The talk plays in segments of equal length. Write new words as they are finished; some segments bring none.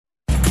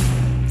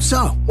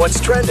So, What's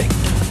trending?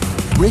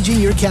 bridging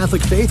your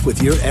Catholic faith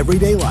with your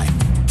everyday life.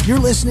 You're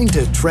listening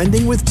to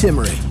Trending with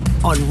Timmery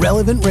on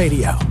Relevant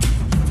Radio.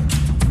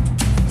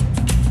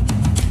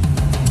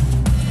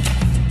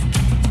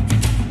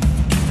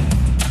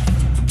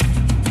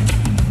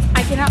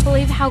 I cannot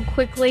believe how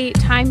quickly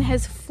time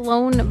has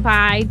flown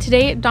by.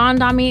 Today it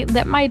dawned on me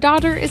that my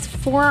daughter is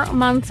 4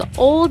 months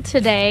old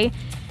today.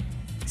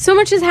 So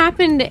much has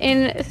happened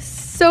in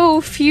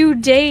so few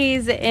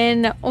days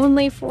in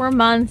only 4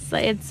 months.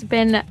 It's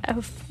been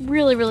a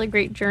really, really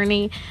great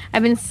journey.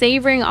 I've been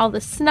savoring all the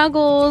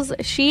snuggles.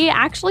 She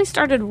actually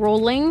started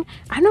rolling.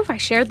 I don't know if I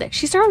shared that.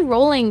 She started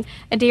rolling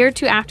a day or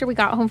two after we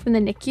got home from the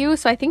NICU.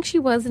 So I think she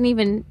wasn't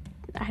even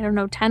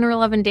 10 or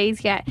 11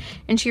 days yet,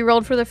 and she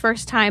rolled for the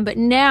first time. But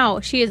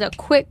now she is a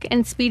quick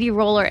and speedy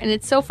roller, and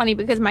it's so funny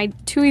because my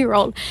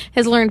 2-year-old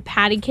has learned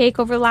patty cake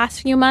over the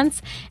last few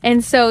months,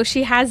 and so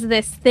she has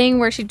this thing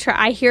where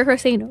I hear her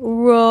saying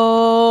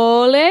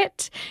roll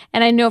it,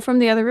 and I know from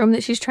the other room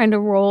that she's trying to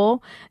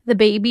roll the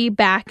baby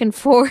back and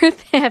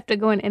forth. I have to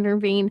go and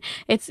intervene.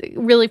 It's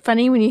really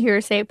funny when you hear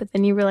her say it, but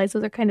then you realize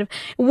those are kind of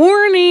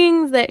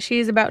warnings that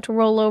she's about to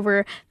roll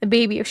over the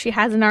baby if she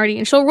hasn't already,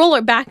 and she'll roll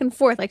it back and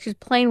forth like she's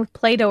playing with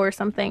Play-Doh or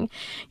something.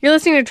 You're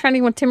listening to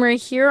Trending with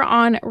Timmery here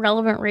on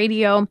Relevant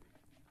Radio.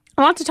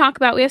 A lot to talk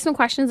about. We have some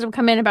questions that have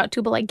come in about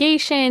tubal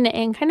ligation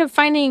and kind of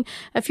finding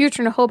a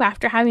future and a hope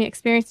after having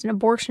experienced an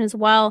abortion as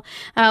well.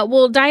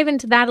 We'll dive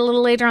into that a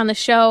little later on the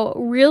show.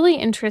 Really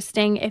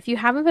interesting. If you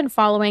haven't been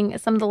following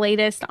some of the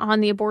latest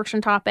on the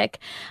abortion topic,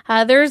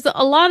 there's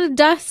a lot of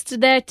dust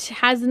that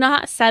has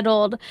not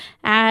settled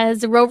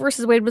as Roe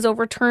versus Wade was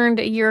overturned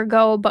a year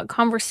ago, but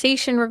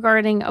conversation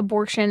regarding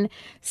abortion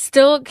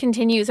still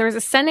continues. There was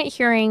a Senate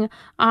hearing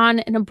on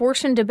an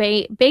abortion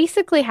debate,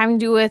 basically having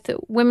to do with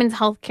women's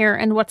health care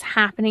and what's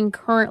happening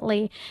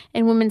currently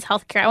in women's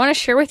health care. I want to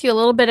share with you a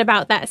little bit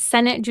about that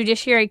Senate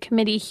Judiciary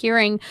Committee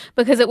hearing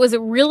because it was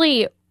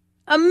really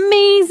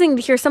amazing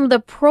to hear some of the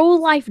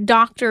pro-life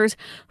doctors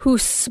who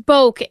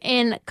spoke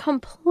and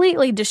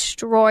completely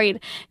destroyed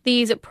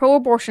these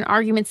pro-abortion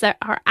arguments that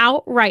are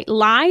outright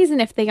lies.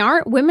 And if they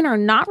aren't, women are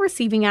not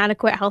receiving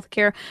adequate health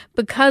care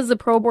because the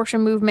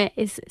pro-abortion movement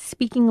is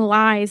speaking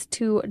lies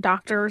to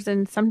doctors,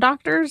 and some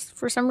doctors,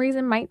 for some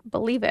reason, might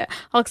believe it.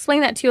 I'll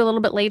explain that to you a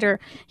little bit later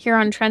here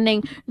on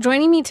Trending.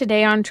 Joining me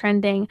today on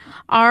Trending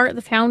are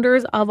the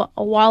founders of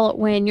A Wallet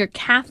Win, your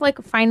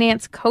Catholic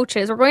finance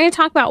coaches. We're going to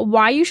talk about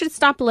why you should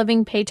stop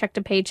living paycheck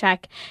to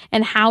paycheck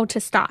and how to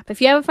stop. If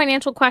you have a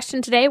financial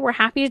question today, we're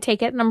happy to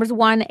take it. Number's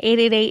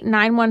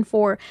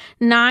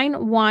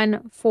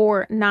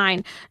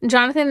 1-888-914-9149.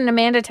 Jonathan and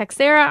Amanda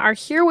Texera are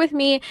here with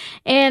me,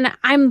 and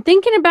I'm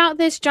thinking about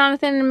this,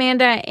 Jonathan and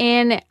Amanda,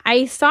 and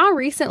I saw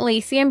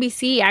recently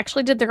CNBC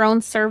actually did their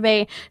own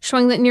survey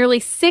showing that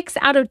nearly 6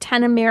 out of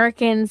 10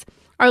 Americans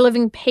are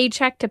living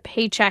paycheck to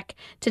paycheck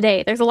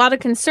today. There's a lot of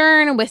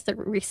concern with the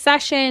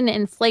recession,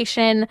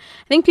 inflation.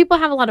 I think people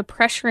have a lot of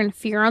pressure and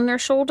fear on their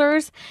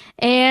shoulders.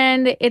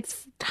 And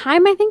it's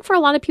time, I think, for a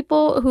lot of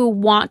people who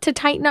want to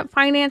tighten up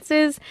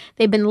finances.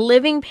 They've been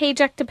living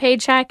paycheck to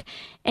paycheck.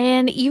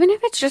 And even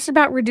if it's just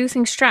about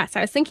reducing stress,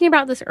 I was thinking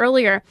about this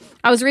earlier.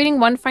 I was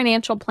reading one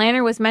financial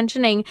planner was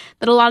mentioning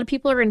that a lot of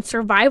people are in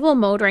survival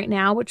mode right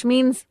now, which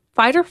means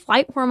fight or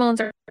flight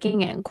hormones are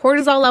kicking in,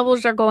 cortisol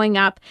levels are going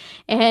up,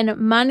 and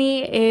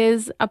money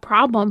is a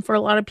problem for a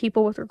lot of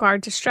people with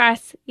regard to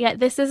stress. Yet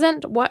this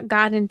isn't what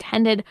God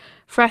intended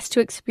for us to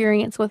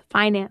experience with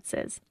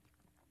finances.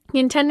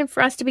 He intended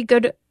for us to be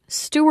good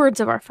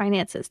stewards of our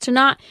finances, to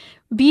not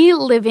be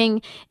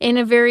living in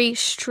a very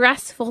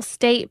stressful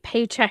state,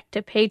 paycheck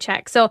to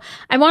paycheck. So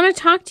I want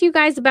to talk to you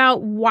guys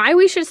about why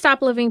we should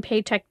stop living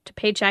paycheck to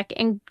paycheck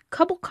and a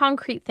couple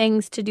concrete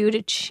things to do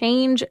to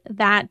change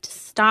that, to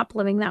stop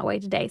living that way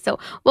today. So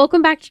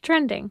welcome back to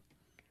Trending.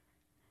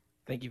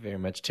 Thank you very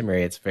much,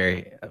 Timmery. It's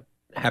very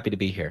happy to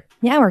be here.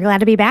 Yeah, we're glad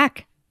to be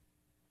back.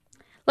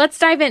 Let's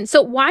dive in.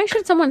 So why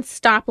should someone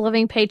stop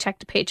living paycheck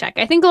to paycheck?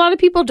 I think a lot of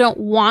people don't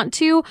want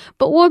to,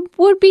 but what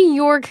would be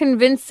your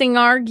convincing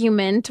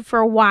argument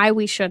for why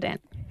we shouldn't?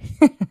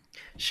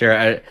 Sure.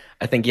 I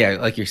think, yeah,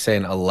 like you're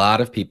saying, a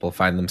lot of people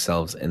find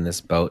themselves in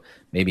this boat,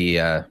 maybe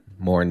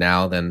more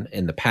now than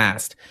in the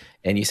past.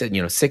 And you said,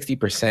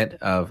 60%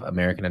 of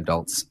American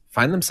adults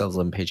find themselves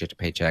living paycheck to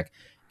paycheck.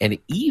 And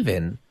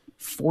even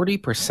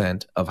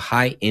 40% of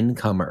high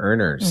income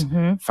earners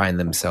find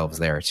themselves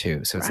there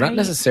too. So it's not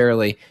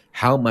necessarily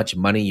how much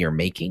money you're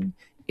making,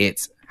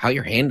 it's how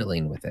you're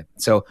handling with it.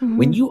 So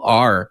when you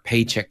are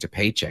paycheck to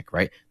paycheck,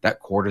 right, that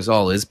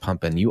cortisol is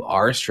pumping, you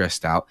are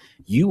stressed out,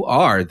 you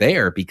are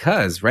there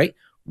because, right,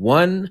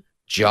 one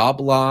job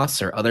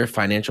loss or other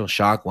financial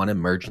shock, one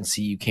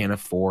emergency you can't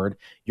afford,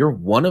 you're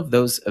one of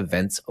those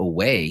events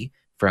away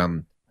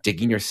from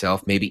digging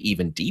yourself maybe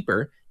even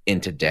deeper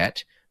into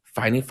debt,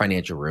 finding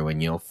financial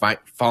ruin,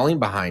 falling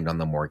behind on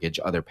the mortgage,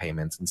 other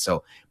payments. And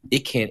so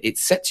it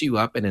sets you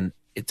up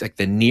it's like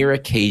the near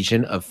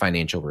occasion of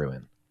financial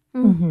ruin.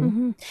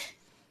 Mm-hmm.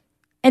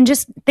 And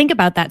just think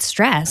about that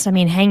stress. I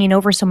mean, hanging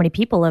over so many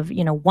people of,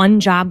 one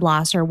job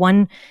loss or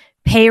one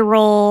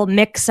payroll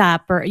mix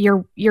up, or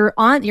you're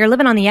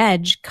living on the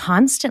edge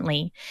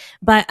constantly.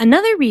 But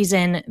another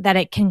reason that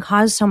it can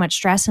cause so much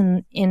stress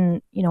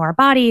in our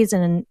bodies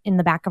and in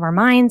the back of our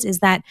minds is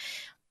that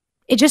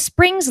it just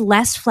brings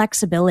less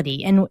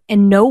flexibility and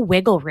no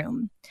wiggle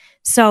room.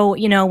 So,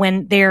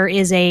 when there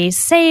is a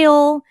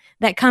sale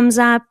that comes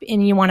up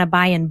and you want to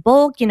buy in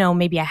bulk,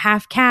 maybe a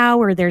half cow,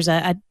 or there's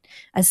a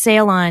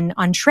sale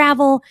on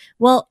travel,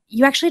 well,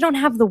 you actually don't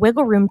have the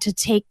wiggle room to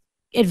take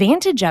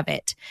advantage of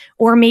it.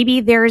 Or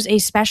maybe there's a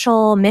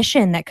special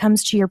mission that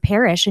comes to your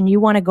parish and you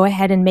want to go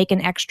ahead and make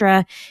an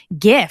extra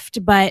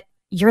gift, but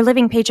you're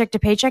living paycheck to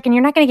paycheck and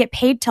you're not going to get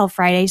paid till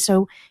Friday.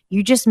 So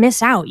you just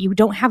miss out. You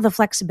don't have the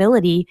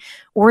flexibility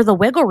or the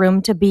wiggle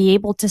room to be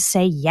able to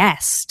say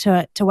yes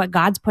to what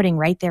God's putting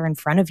right there in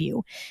front of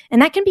you. And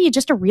that can be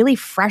just a really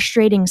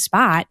frustrating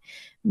spot,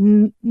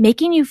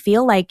 making you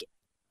feel like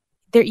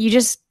you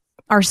just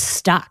are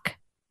stuck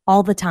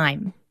all the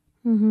time.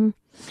 Mm-hmm.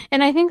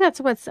 And I think that's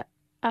what's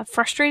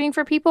frustrating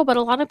for people, but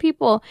a lot of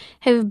people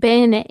have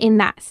been in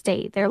that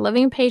state. They're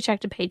living paycheck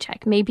to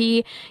paycheck.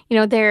 Maybe,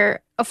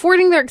 they're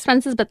affording their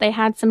expenses, but they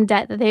had some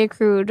debt that they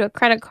accrued, a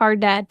credit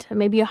card debt,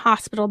 maybe a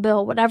hospital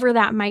bill, whatever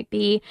that might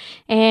be.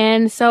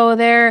 And so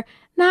they're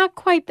not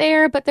quite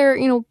there, but they're,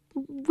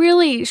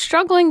 really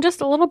struggling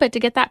just a little bit to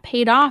get that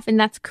paid off, and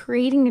that's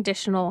creating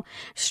additional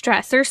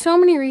stress. There's so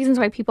many reasons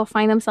why people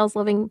find themselves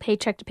living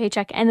paycheck to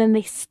paycheck and then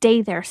they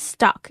stay there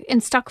stuck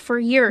for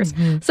years.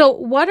 Mm-hmm. So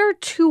what are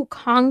two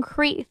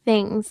concrete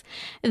things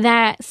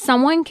that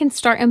someone can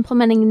start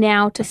implementing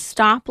now to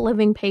stop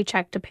living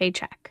paycheck to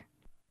paycheck?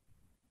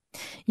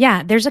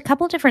 Yeah, there's a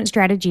couple different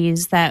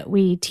strategies that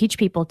we teach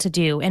people to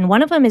do. And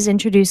one of them is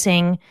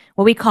introducing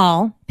what we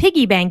call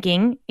piggy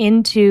banking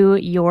into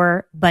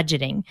your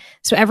budgeting.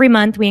 So every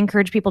month we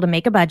encourage people to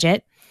make a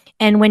budget.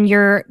 And when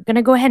you're going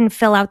to go ahead and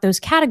fill out those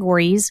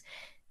categories,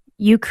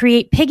 you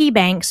create piggy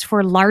banks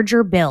for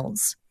larger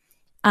bills.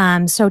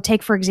 So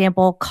take, for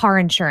example, car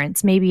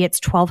insurance. Maybe it's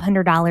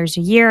 $1,200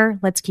 a year.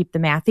 Let's keep the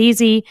math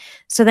easy.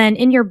 So then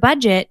in your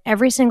budget,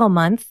 every single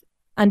month,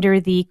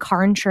 under the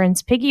car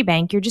insurance piggy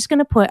bank, you're just going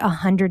to put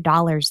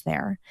 $100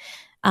 there.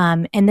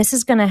 And this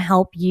is going to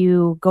help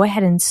you go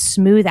ahead and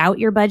smooth out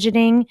your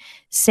budgeting,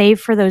 save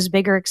for those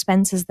bigger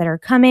expenses that are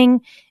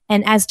coming.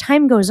 And as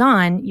time goes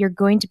on, you're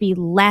going to be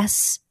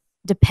less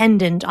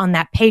dependent on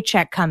that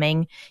paycheck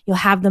coming. You'll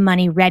have the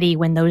money ready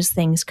when those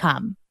things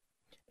come.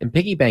 And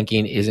piggy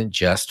banking isn't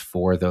just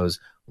for those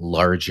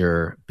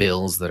larger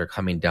bills that are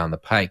coming down the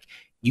pike.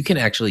 You can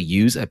actually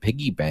use a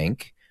piggy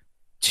bank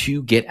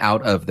to get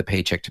out of the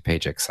paycheck to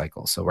paycheck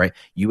cycle. So, right,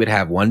 you would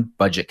have one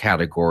budget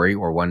category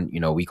or one,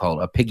 we call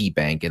it a piggy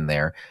bank in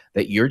there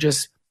that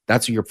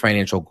that's your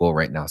financial goal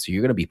right now. So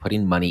you're going to be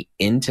putting money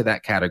into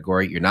that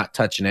category. You're not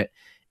touching it.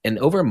 And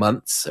over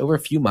a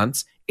few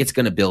months, it's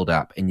going to build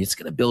up, and it's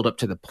going to build up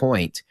to the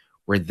point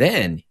where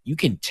then you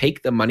can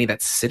take the money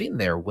that's sitting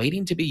there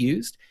waiting to be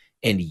used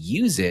and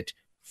use it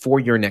for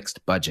your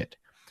next budget.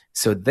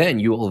 So then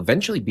you will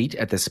eventually be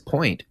at this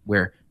point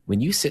where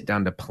when you sit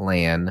down to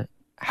plan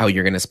how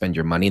you're going to spend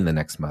your money in the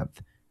next month,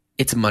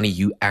 it's money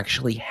you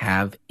actually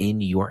have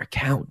in your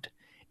account.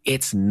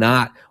 It's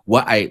not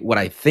what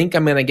I think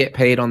I'm going to get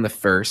paid on the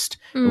 1st,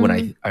 and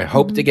when I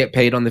hope to get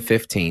paid on the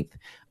 15th.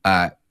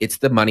 It's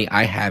the money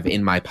I have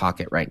in my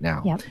pocket right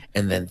now. Yep.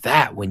 And then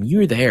when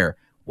you're there,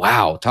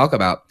 wow, talk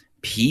about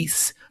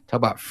peace, talk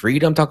about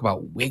freedom, talk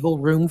about wiggle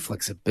room,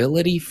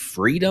 flexibility,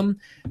 freedom.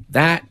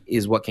 That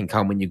is what can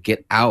come when you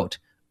get out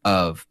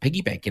of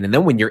piggy banking. And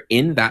then when you're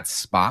in that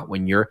spot,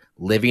 when you're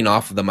living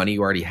off of the money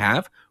you already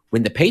have,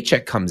 when the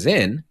paycheck comes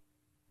in,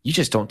 you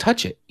just don't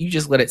touch it. You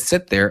just let it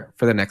sit there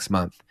for the next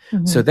month.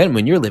 Mm-hmm. So then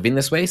when you're living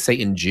this way, say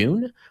in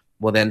June,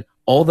 well then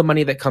all the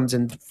money that comes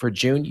in for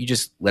June, you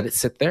just let it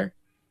sit there.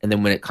 And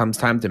then when it comes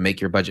time to make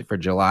your budget for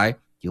July,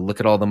 you look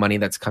at all the money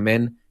that's come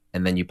in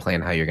and then you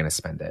plan how you're going to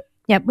spend it.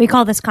 Yep. We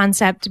call this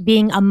concept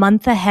being a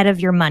month ahead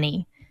of your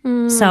money.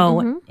 Mm-hmm.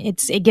 So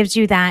it gives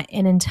you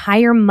an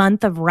entire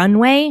month of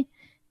runway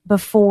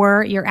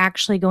before you're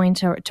actually going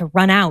to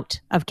run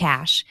out of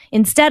cash,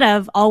 instead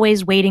of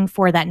always waiting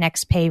for that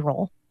next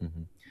payroll.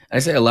 Mm-hmm. I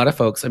say a lot of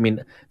folks,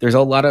 there's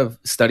a lot of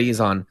studies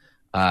on,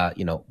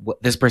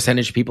 this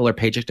percentage of people are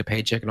paycheck to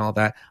paycheck and all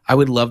that. I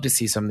would love to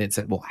see something that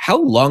said, well, how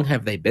long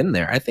have they been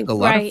there? I think a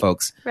lot of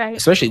folks,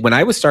 especially when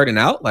I was starting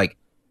out,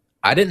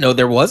 I didn't know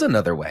there was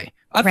another way.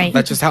 I thought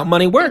that's just how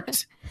money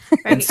worked.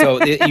 And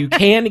so you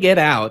can get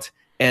out,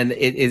 and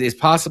it is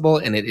possible,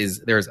 and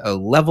there's a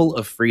level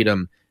of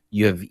freedom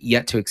you have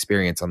yet to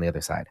experience on the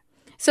other side.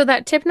 So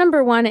that tip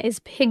number 1 is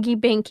piggy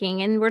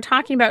banking. And we're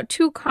talking about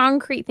 2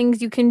 concrete things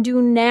you can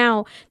do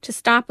now to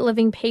stop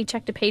living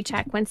paycheck to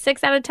paycheck. When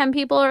 6 out of 10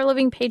 people are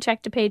living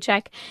paycheck to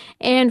paycheck,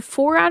 and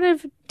 4 out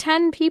of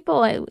 10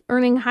 people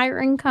earning higher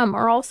income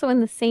are also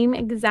in the same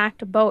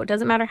exact boat. It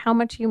doesn't matter how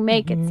much you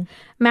make. It's a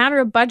matter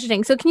of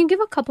budgeting. So can you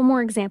give a couple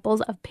more examples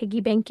of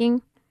piggy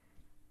banking?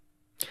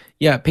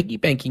 Yeah, piggy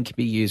banking can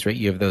be used, right?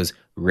 You have those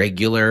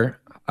regular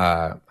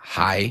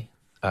high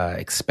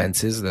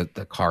expenses,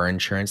 the car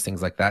insurance,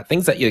 things like that,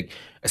 things that you,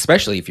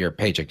 especially if you're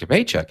paycheck to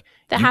paycheck,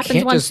 That you happens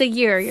can't once just a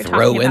year, you're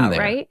throw talking in about, there.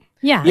 right?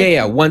 Yeah.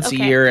 Yeah, once a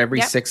Okay. year, every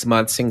Yep. 6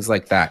 months, things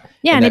like that.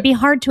 Yeah, and that, it'd be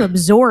hard to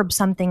absorb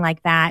something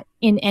like that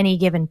in any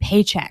given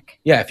paycheck.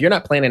 yeah, if you're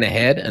not planning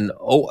ahead and,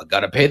 I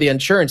got to pay the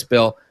insurance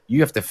bill,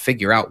 you have to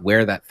figure out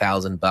where that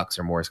 $1,000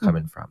 or more is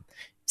coming from.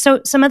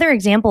 So some other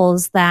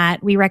examples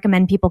that we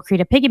recommend people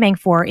create a piggy bank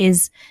for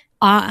is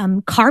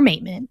car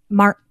maintenance.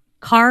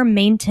 Car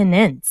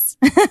maintenance.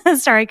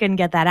 Sorry, I couldn't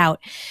get that out.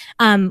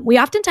 We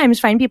oftentimes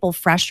find people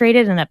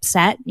frustrated and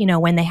upset,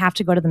 when they have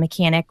to go to the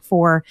mechanic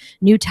for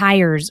new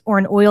tires or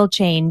an oil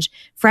change,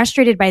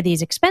 frustrated by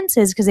these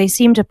expenses because they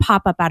seem to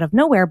pop up out of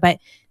nowhere. But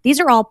these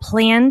are all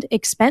planned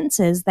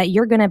expenses that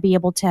you're going to be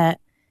able to,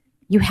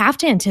 you have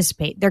to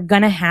anticipate. They're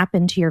going to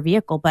happen to your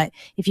vehicle. But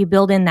if you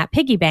build in that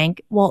piggy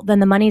bank, well,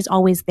 then the money's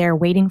always there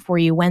waiting for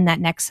you when that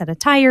next set of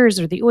tires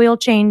or the oil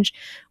change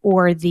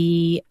or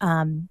the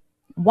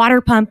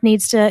water pump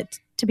needs to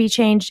be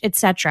changed,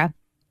 etc.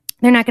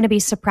 They're not going to be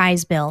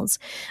surprise bills.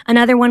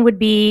 Another one would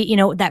be,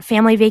 that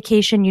family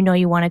vacation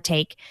you want to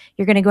take.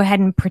 You're going to go ahead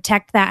and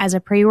protect that as a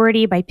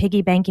priority by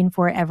piggy banking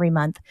for it every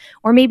month.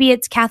 Or maybe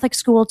it's Catholic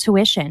school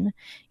tuition.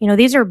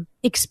 These are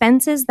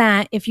expenses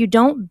that if you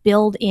don't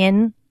build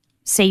in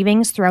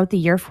savings throughout the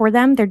year for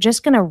them, they're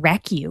just going to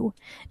wreck you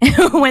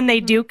when they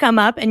do come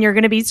up, and you're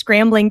going to be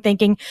scrambling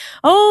thinking,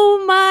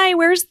 oh my,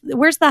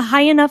 where's the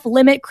high enough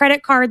limit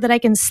credit card that I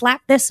can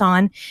slap this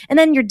on? And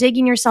then you're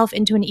digging yourself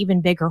into an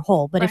even bigger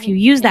hole. But if you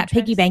use that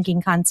piggy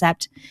banking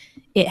concept,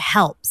 it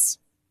helps.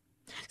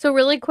 So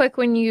really quick,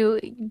 when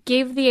you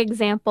gave the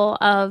example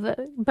of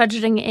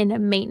budgeting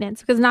in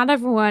maintenance, because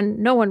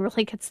no one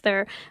really gets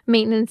their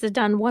maintenance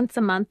done once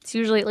a month. It's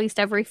usually at least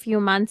every few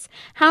months.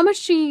 How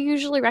much do you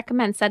usually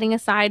recommend setting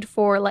aside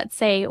for, let's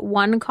say,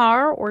 one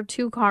car or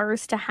two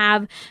cars to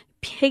have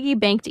piggy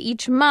banked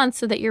each month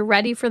so that you're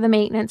ready for the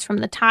maintenance, from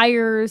the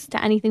tires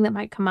to anything that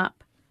might come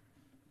up?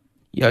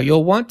 Yeah,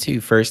 you'll want to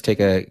first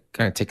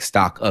take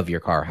stock of your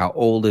car. How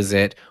old is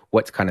it?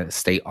 What kind of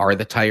state are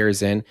the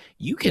tires in?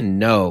 You can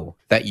know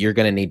that you're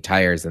going to need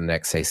tires in the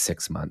next, say,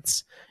 6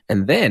 months.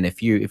 And then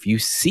if you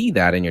see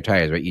that in your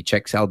tires, right, you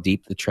check how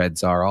deep the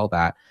treads are, all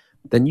that,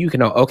 then you can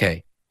know,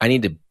 okay, I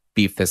need to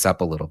beef this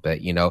up a little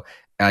bit.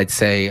 I'd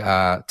say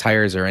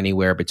tires are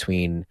anywhere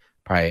between,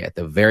 probably at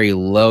the very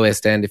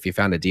lowest end, if you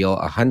found a deal,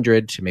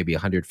 100 to maybe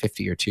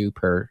 150 or two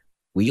per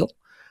wheel.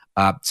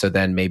 So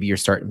then maybe you're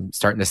starting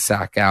to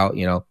sack out,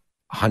 $100,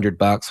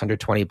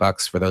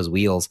 $120 for those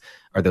wheels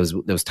or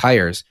those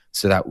tires,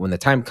 so that when the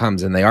time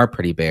comes and they are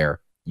pretty bare,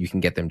 you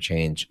can get them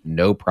changed.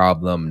 No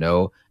problem,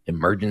 no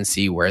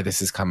emergency where this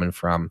is coming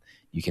from.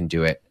 You can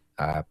do it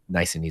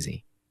nice and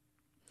easy.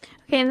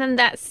 Okay, and then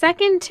that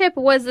second tip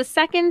was the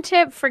second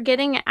tip for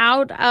getting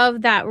out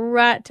of that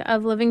rut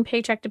of living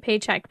paycheck to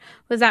paycheck.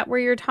 Was that where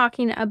you're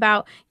talking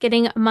about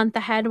getting a month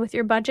ahead with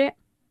your budget?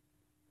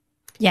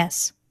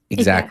 Yes.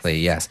 Exactly.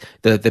 Yes.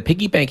 The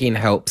piggy banking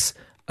helps,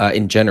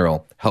 in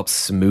general, helps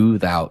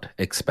smooth out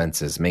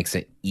expenses, makes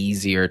it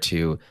easier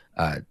to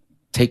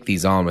take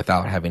these on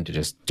without having to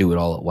just do it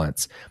all at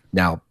once.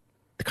 Now,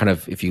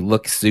 if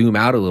you zoom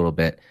out a little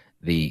bit,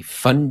 the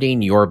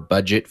funding your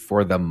budget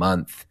for the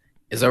month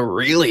is a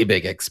really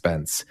big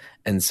expense.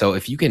 And so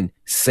if you can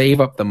save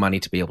up the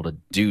money to be able to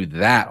do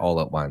that all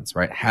at once,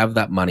 right? Have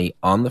that money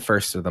on the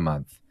first of the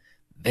month,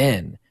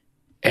 then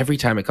every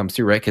time it comes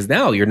through, right? Because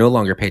now you're no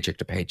longer paycheck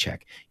to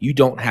paycheck. You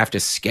don't have to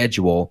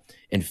schedule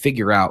and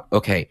figure out,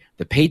 okay,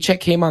 the paycheck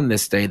came on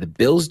this day, the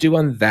bill's due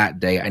on that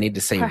day. I need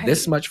to save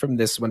this much from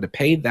this one to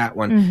pay that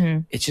one. Mm-hmm.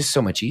 It's just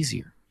so much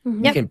easier.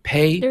 Mm-hmm. You can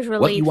pay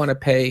what you want to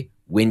pay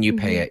when you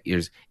pay it.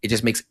 It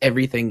just makes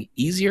everything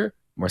easier,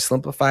 more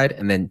simplified,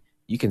 and then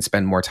you can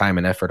spend more time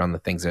and effort on the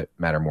things that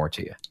matter more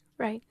to you.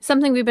 Right.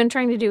 Something we've been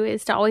trying to do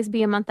is to always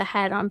be a month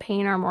ahead on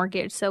paying our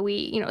mortgage. So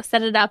we,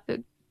 set it up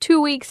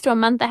 2 weeks to a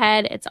month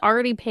ahead. It's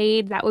already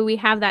paid. That way we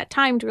have that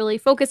time to really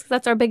focus, because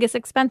that's our biggest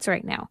expense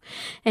right now.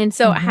 And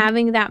so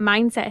having that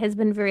mindset has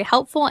been very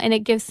helpful, and it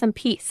gives some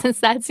peace, since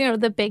that's,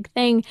 the big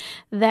thing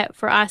that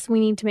for us, we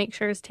need to make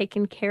sure is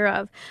taken care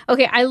of.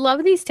 Okay. I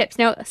love these tips.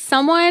 Now,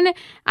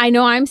 I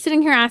know I'm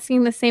sitting here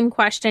asking the same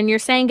question. You're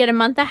saying get a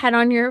month ahead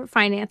on your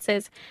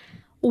finances.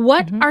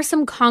 What are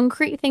some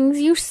concrete things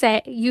you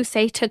say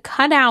to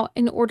cut out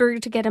in order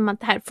to get a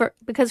month ahead?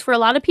 Because for a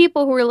lot of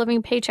people who are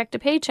living paycheck to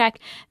paycheck,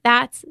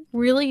 that's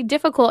really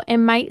difficult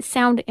and might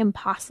sound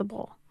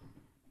impossible.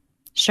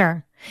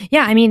 Sure.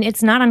 Yeah. I mean,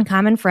 it's not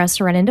uncommon for us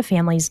to run into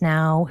families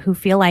now who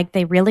feel like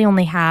they really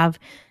only have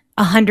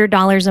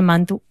 $100 a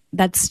month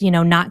that's,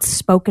 not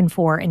spoken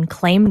for and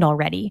claimed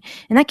already.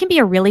 And that can be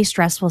a really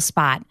stressful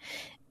spot.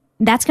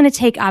 That's going to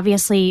take,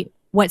 obviously,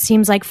 what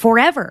seems like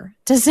forever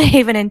to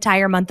save an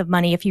entire month of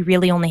money if you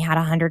really only had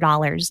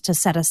 $100 to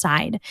set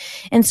aside.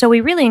 And so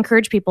we really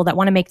encourage people that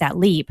want to make that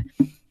leap.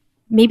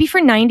 Maybe for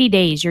 90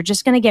 days, you're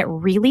just going to get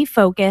really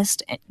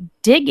focused,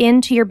 dig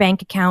into your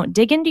bank account,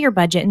 dig into your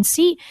budget, and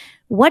see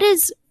what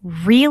is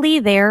really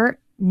there,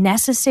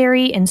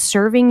 necessary and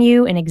serving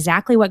you and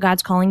exactly what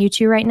God's calling you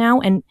to right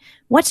now, and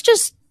what's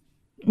just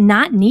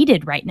not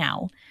needed right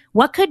now?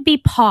 What could be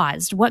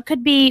paused? What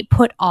could be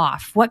put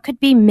off? What could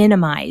be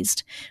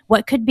minimized?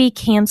 What could be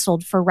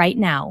canceled for right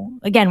now?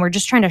 Again, we're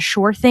just trying to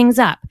shore things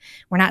up.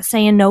 We're not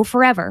saying no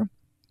forever.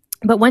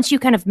 But once you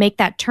kind of make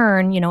that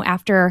turn,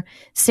 after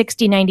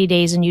 60, 90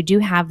 days and you do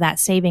have that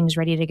savings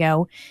ready to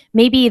go,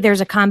 maybe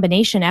there's a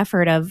combination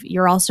effort of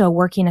you're also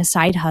working a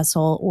side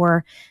hustle,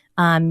 or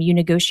you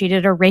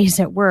negotiated a raise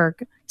at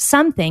work,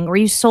 something, or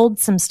you sold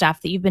some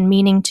stuff that you've been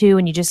meaning to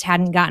and you just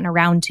hadn't gotten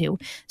around to.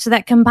 So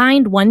that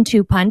combined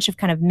 1-2 punch of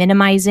kind of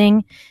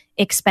minimizing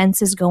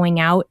expenses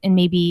going out and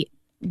maybe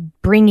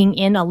bringing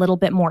in a little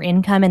bit more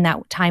income in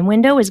that time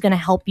window is going to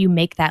help you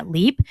make that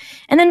leap.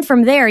 And then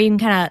from there, you can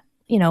kind of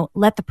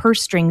let the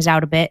purse strings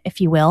out a bit,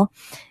 if you will,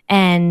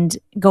 and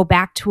go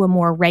back to a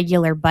more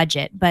regular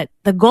budget. But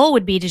the goal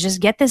would be to just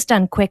get this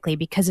done quickly,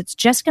 because it's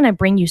just going to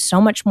bring you so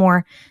much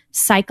more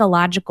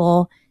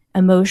psychological,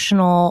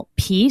 emotional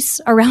peace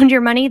around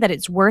your money that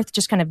it's worth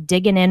just kind of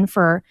digging in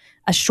for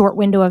a short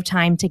window of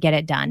time to get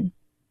it done.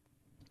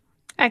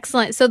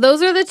 Excellent. So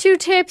those are the 2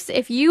 tips.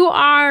 If you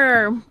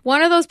are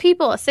one of those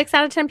people, 6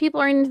 out of 10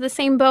 people are in the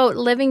same boat,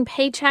 living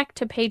paycheck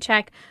to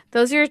paycheck,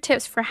 those are your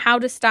tips for how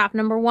to stop.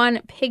 Number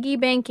 1, piggy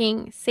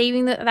banking,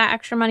 saving that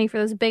extra money for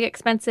those big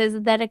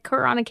expenses that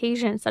occur on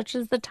occasion, such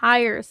as the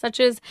tires, such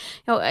as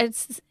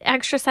it's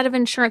extra set of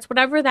insurance,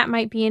 whatever that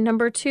might be. And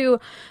number 2,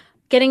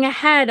 getting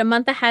a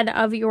month ahead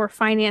of your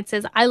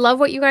finances. I love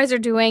what you guys are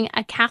doing.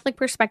 A Catholic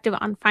perspective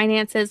on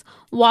finances.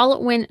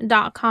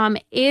 WalletWin.com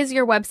is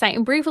your website.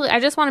 And briefly, I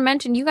just want to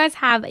mention you guys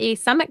have a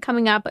summit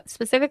coming up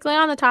specifically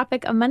on the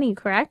topic of money,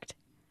 correct?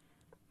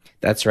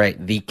 That's right.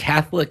 The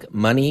Catholic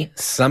Money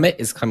Summit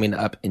is coming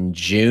up in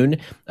June.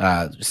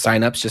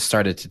 Sign-ups just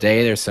started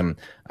today. There's some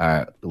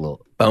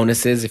little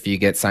bonuses if you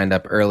get signed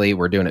up early.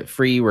 We're doing it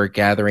free. We're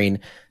gathering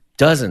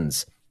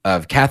dozens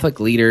of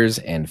Catholic leaders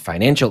and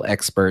financial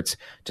experts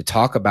to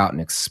talk about and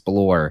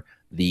explore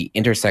the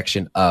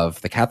intersection of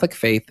the Catholic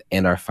faith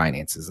and our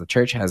finances. The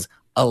church has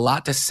a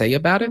lot to say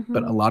about it,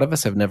 but a lot of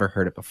us have never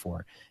heard it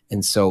before.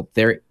 And so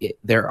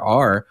there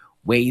are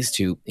ways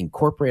to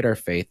incorporate our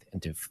faith and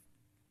to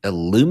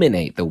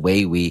illuminate the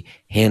way we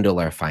handle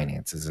our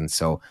finances. And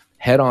so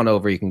head on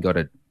over. You can go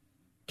to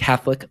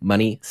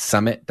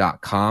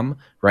CatholicMoneySummit.com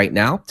right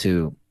now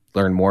to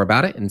learn more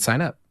about it and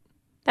sign up.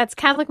 That's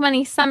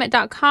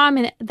CatholicMoneySummit.com,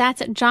 and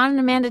that's John and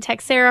Amanda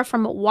Texera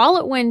from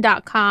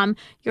WalletWin.com,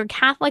 your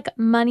Catholic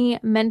money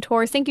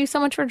mentors. Thank you so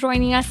much for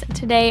joining us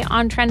today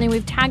on Trending.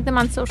 We've tagged them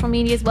on social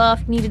media as well if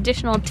you need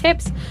additional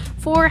tips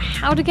for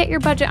how to get your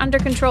budget under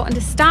control and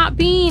to stop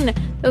being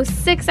those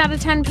 6 out of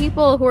 10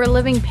 people who are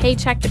living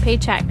paycheck to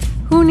paycheck.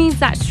 Who needs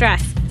that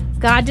stress?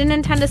 God didn't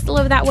intend us to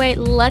live that way.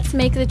 Let's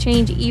make the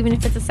change, even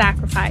if it's a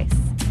sacrifice.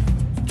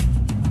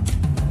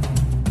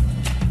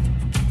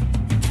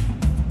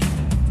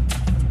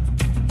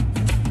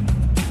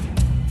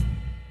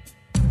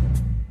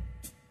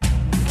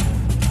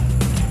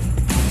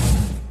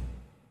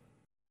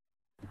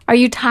 Are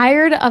you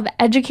tired of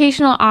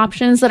educational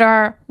options that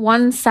are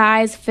one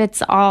size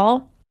fits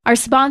all? Our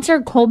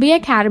sponsor, Colby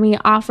Academy,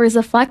 offers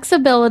the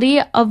flexibility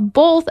of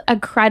both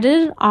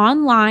accredited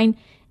online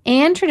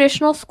and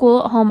traditional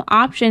school at home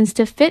options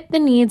to fit the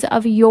needs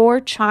of your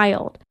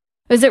child.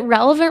 Visit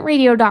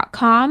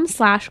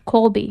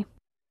relevantradio.com/Colby.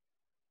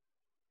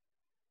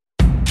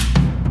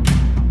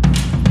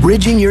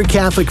 Bridging your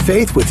Catholic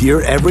faith with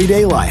your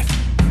everyday life.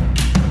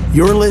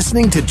 You're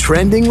listening to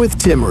Trending with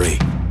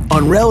Timmery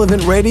on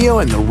Relevant Radio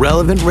and the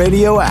Relevant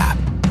Radio app.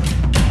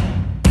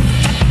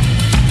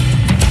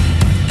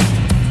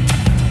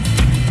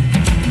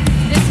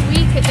 This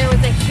week, there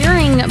was a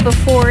hearing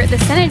before the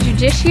Senate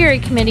Judiciary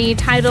Committee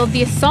titled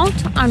 "The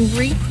Assault on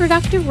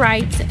Reproductive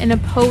Rights in a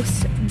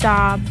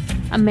Post-Dobbs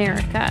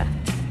America."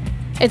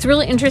 It's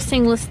really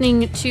interesting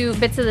listening to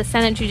bits of the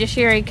Senate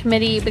Judiciary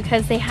Committee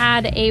because they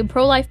had a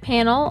pro-life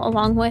panel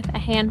along with a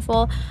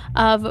handful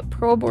of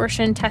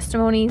pro-abortion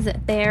testimonies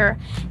there.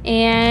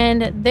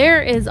 And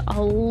there is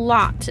a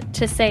lot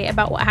to say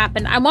about what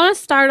happened. I want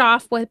to start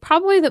off with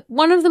probably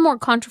one of the more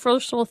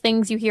controversial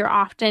things you hear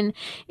often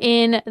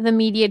in the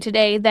media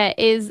today that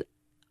is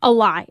a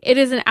lie. It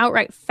is an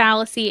outright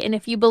fallacy. And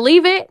if you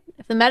believe it,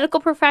 if the medical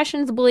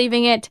profession is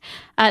believing it,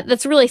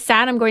 that's really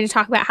sad. I'm going to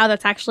talk about how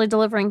that's actually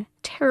delivering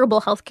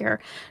terrible healthcare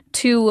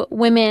to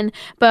women.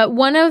 But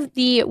one of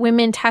the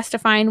women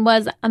testifying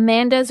was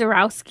Amanda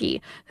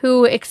Zarowski,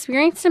 who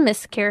experienced a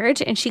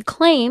miscarriage, and she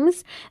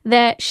claims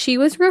that she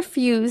was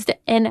refused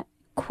an,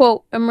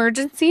 quote,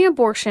 emergency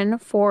abortion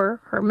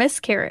for her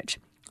miscarriage.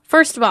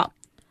 First of all,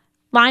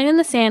 line in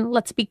the sand,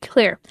 let's be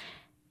clear.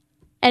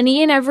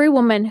 Any and every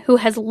woman who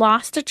has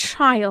lost a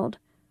child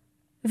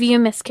via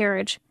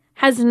miscarriage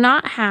has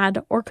not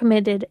had or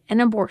committed an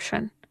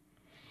abortion.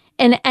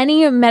 And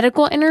any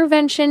medical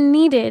intervention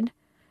needed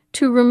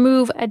to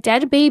remove a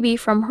dead baby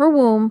from her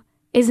womb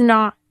is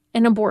not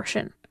an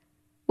abortion.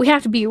 We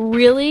have to be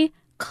really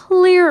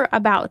clear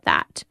about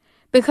that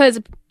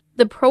because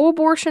the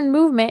pro-abortion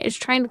movement is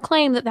trying to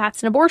claim that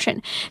that's an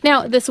abortion.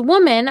 Now, this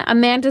woman,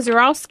 Amanda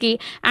Zurowski,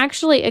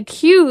 actually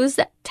accused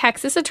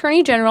Texas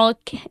Attorney General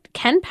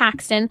Ken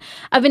Paxton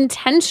of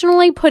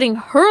intentionally putting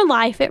her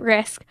life at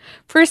risk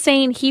for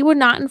saying he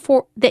would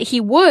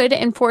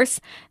enforce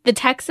the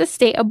Texas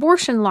state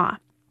abortion law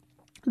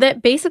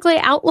that basically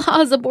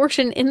outlaws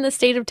abortion in the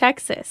state of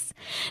Texas.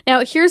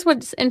 Now, here's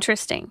what's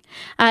interesting.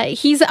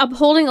 He's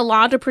upholding a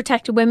law to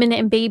protect women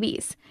and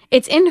babies.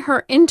 It's in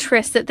her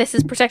interest that this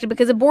is protected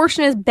because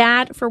abortion is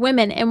bad for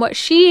women. And what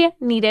she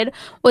needed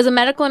was a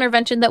medical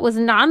intervention that was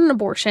not an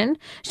abortion.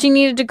 She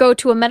needed to go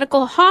to a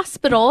medical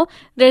hospital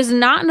that is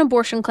not an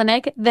abortion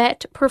clinic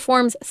that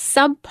performs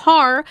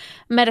subpar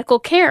medical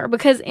care.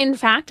 Because in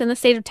fact, in the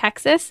state of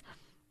Texas,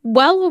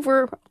 well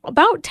over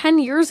about 10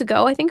 years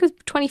ago, I think it was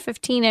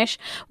 2015-ish,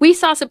 we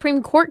saw a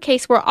Supreme Court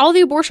case where all the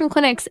abortion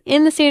clinics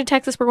in the state of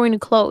Texas were going to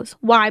close.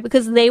 Why?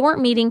 Because they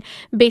weren't meeting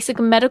basic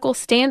medical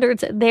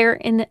standards there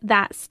in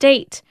that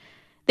state.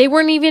 They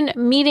weren't even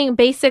meeting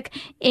basic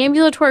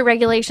ambulatory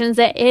regulations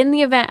that in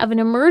the event of an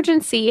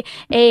emergency,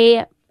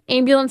 a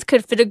ambulance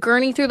could fit a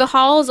gurney through the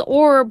halls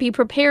or be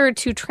prepared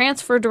to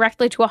transfer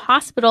directly to a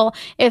hospital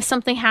if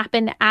something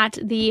happened at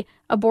the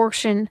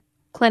abortion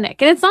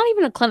clinic. And it's not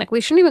even a clinic.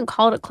 We shouldn't even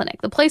call it a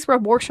clinic. The place where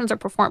abortions are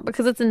performed,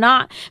 because it's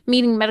not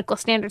meeting medical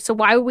standards. So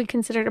why would we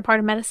consider it a part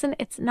of medicine?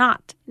 It's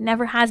not. It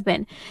never has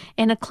been.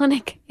 And a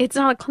clinic, it's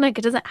not a clinic.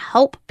 It doesn't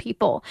help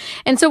people.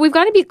 And so we've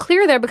got to be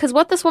clear there, because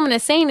what this woman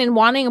is saying in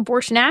wanting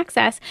abortion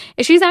access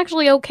is she's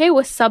actually okay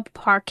with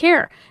subpar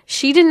care.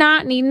 She did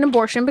not need an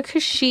abortion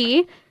because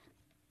she,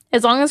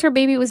 as long as her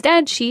baby was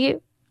dead, she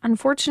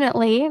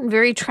unfortunately and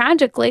very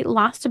tragically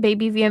lost a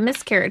baby via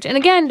miscarriage. And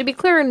again, to be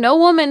clear, no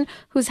woman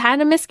who's had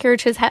a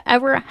miscarriage has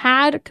ever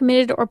had,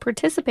 committed, or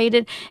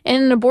participated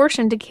in an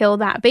abortion to kill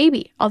that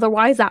baby.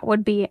 Otherwise, that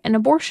would be an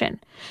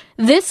abortion.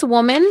 This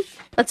woman,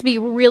 let's be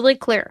really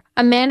clear,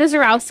 Amanda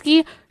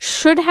Zurowski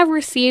should have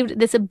received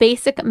this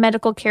basic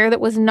medical care that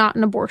was not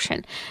an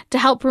abortion to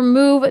help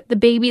remove the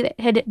baby that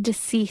had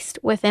deceased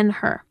within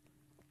her.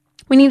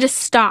 We need to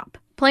stop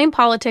playing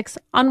politics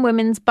on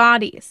women's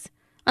bodies,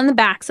 on the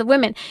backs of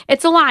women.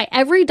 It's a lie.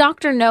 Every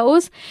doctor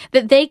knows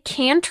that they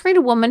can treat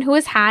a woman who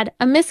has had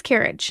a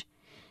miscarriage.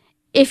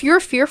 If you're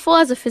fearful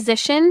as a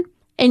physician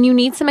and you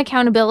need some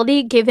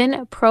accountability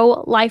given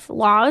pro-life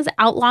laws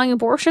outlawing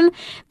abortion,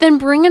 then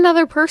bring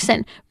another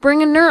person,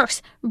 bring a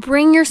nurse,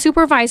 bring your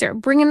supervisor,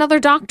 bring another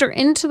doctor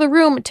into the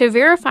room to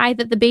verify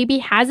that the baby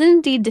has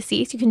indeed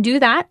deceased. You can do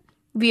that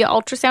via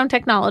ultrasound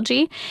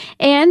technology,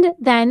 and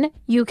then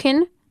you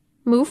can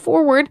move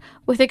forward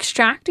with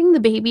extracting the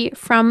baby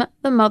from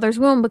the mother's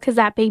womb because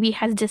that baby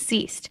has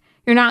deceased.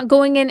 You're not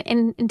going in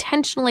and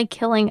intentionally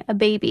killing a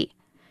baby.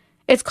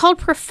 It's called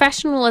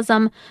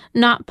professionalism,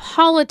 not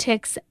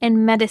politics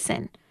and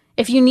medicine.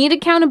 If you need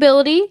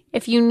accountability,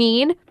 if you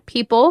need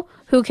people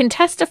who can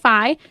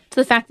testify to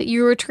the fact that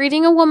you are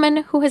treating a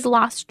woman who has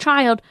lost a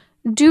child,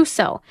 do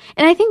so.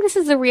 And I think this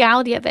is the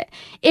reality of it.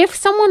 If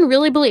someone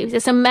really believes,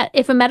 if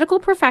a medical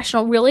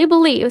professional really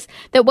believes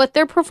that what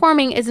they're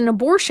performing is an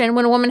abortion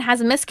when a woman has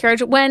a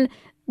miscarriage,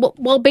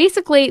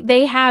 basically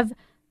they have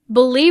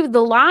believed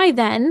the lie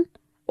then,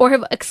 or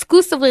have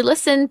exclusively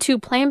listened to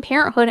Planned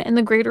Parenthood and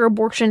the greater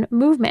abortion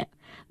movement.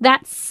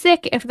 That's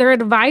sick if they're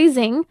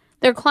advising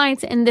their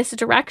clients in this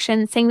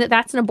direction, saying that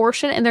that's an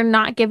abortion and they're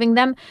not giving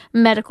them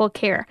medical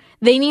care.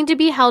 They need to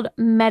be held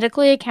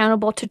medically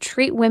accountable to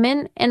treat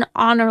women and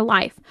honor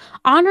life.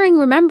 Honoring,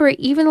 remember,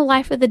 even the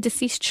life of the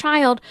deceased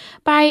child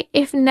by,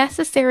 if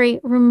necessary,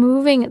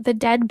 removing the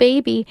dead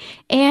baby.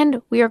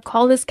 And we are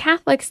called as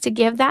Catholics to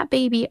give that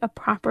baby a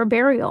proper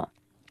burial.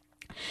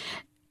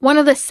 One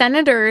of the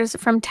senators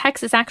from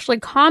Texas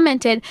actually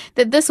commented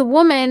that this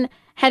woman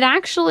had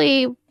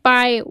actually,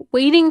 by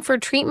waiting for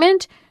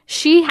treatment,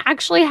 she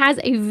actually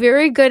has a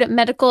very good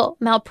medical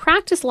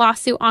malpractice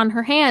lawsuit on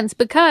her hands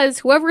because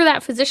whoever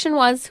that physician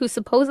was who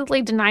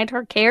supposedly denied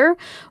her care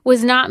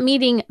was not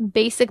meeting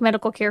basic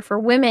medical care for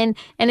women,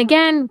 and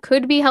again,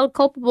 could be held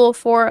culpable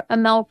for a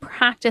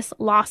malpractice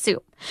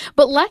lawsuit.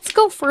 But let's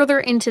go further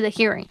into the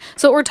hearing.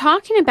 So what we're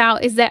talking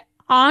about is that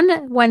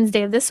on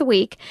Wednesday of this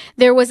week,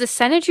 there was a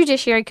Senate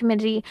Judiciary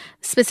Committee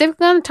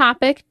specifically on the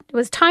topic. It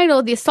was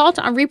titled The Assault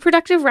on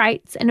Reproductive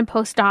Rights in a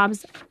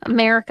Post-Dobbs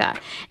America.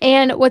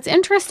 And what's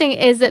interesting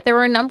is that there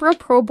were a number of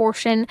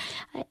pro-abortion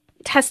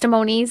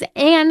testimonies,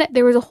 and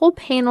there was a whole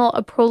panel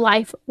of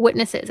pro-life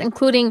witnesses,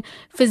 including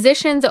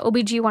physicians,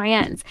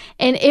 OBGYNs.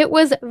 And it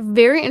was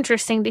very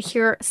interesting to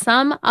hear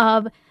some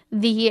of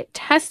the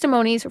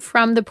testimonies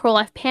from the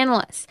pro-life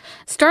panelists.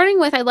 Starting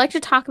with, I'd like to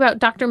talk about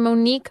Dr.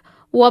 Monique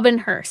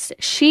Wobenhurst.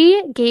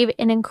 She gave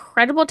an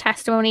incredible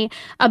testimony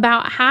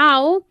about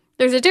how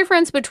there's a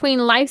difference between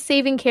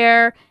life-saving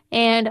care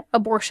and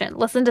abortion.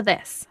 Listen to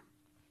this.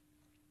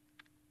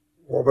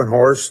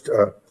 Wobenhurst,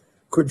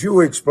 could you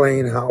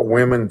explain how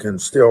women can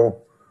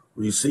still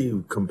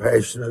receive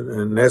compassionate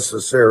and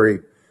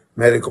necessary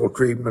medical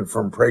treatment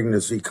from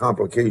pregnancy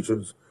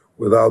complications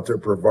without their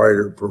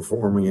provider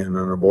performing an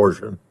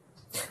abortion?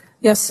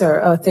 Yes,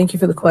 sir. Thank you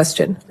for the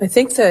question. I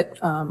think that,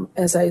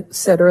 as I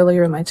said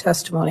earlier in my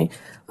testimony,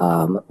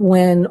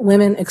 when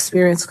women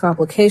experience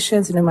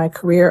complications, and in my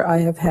career, I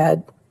have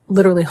had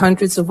literally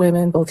hundreds of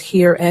women, both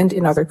here and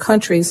in other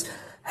countries,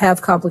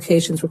 have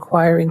complications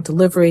requiring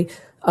delivery.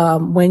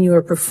 When you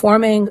are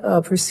performing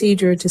a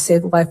procedure to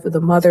save the life of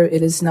the mother,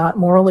 it is not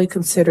morally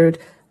considered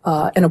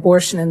an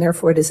abortion, and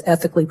therefore it is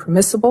ethically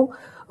permissible.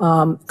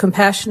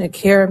 Compassionate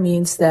care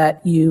means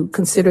that you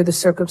consider the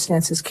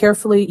circumstances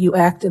carefully. You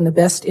act in the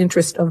best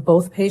interest of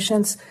both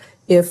patients.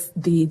 If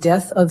the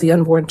death of the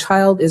unborn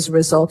child is a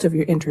result of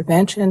your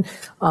intervention,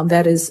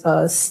 that is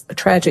a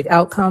tragic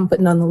outcome. But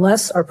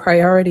nonetheless, our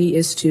priority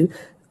is to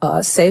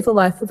save the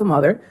life of the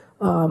mother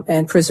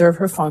and preserve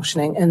her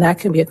functioning, and that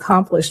can be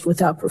accomplished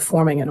without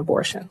performing an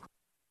abortion.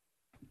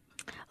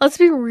 Let's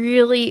be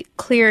really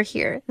clear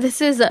here. This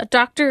is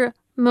Dr.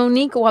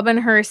 Monique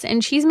Wubbenhurst,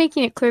 and she's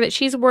making it clear that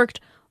she's worked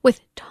with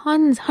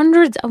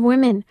hundreds of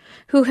women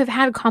who have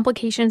had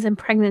complications in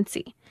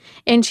pregnancy.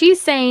 And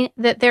she's saying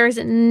that there is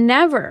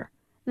never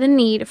the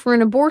need for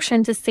an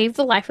abortion to save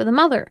the life of the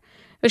mother.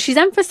 What she's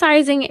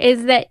emphasizing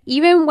is that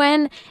even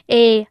when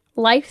a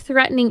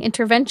life-threatening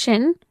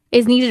intervention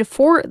is needed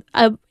for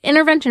an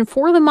intervention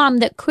for the mom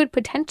that could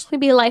potentially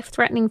be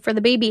life-threatening for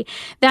the baby,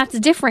 that's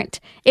different.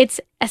 It's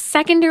a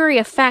secondary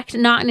effect,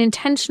 not an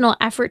intentional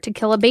effort to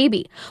kill a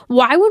baby.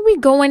 Why would we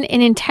go in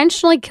and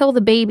intentionally kill the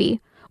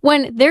baby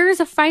when there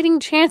is a fighting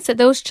chance that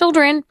those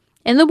children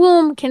in the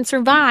womb can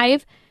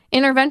survive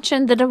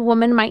intervention that a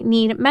woman might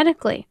need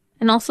medically?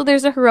 And also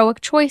there's a heroic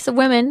choice of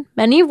women,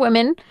 many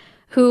women,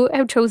 who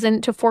have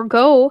chosen to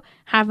forego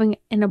having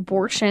an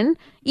abortion,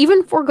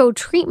 even forego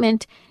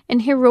treatment,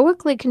 and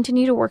heroically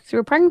continue to work through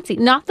a pregnancy.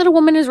 Not that a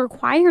woman is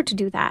required to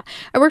do that.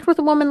 I worked with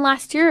a woman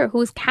last year who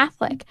was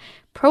Catholic,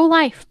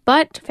 pro-life,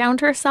 but found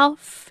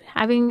herself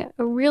having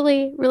a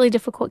really, really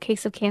difficult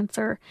case of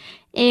cancer.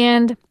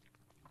 And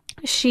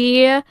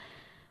she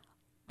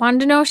wanted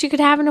to know if she could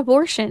have an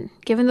abortion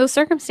given those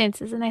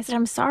circumstances. And I said,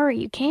 I'm sorry,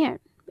 you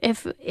can't.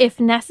 If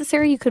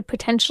necessary, you could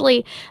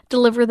potentially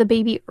deliver the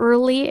baby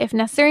early if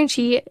necessary. And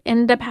she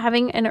ended up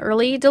having an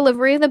early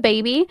delivery of the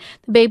baby.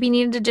 The baby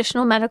needed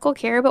additional medical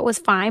care, but was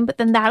fine. But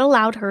then that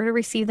allowed her to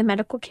receive the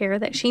medical care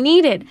that she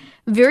needed.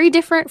 Very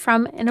different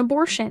from an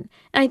abortion.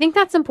 And I think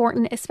that's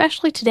important,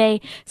 especially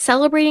today,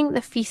 celebrating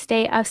the feast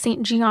day of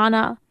St.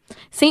 Gianna.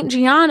 St.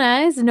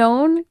 Gianna is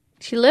known.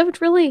 She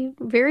lived really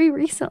very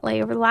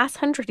recently, over the last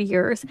 100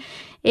 years,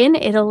 in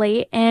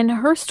Italy, and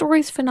her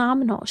story is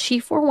phenomenal. She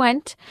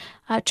forewent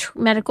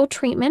medical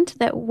treatment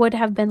that would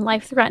have been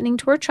life-threatening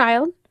to her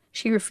child.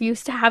 She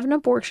refused to have an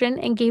abortion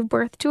and gave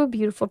birth to a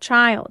beautiful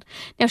child.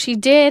 Now, she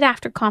did,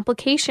 after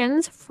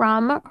complications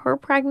from her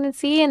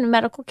pregnancy and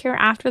medical care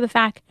after the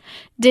fact,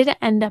 did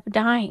end up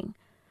dying.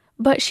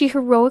 But she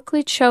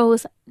heroically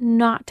chose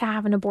not to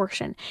have an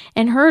abortion.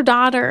 And her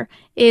daughter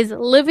is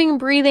living,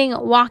 breathing,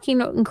 walking,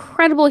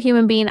 incredible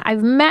human being.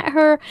 I've met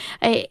her.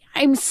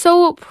 I'm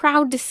so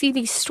proud to see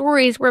these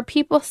stories where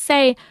people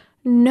say,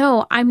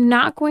 no, I'm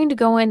not going to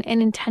go in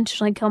and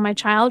intentionally kill my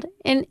child.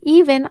 And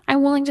even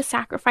I'm willing to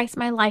sacrifice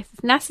my life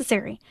if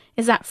necessary.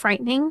 Is that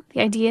frightening?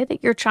 The idea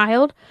that your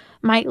child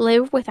might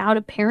live without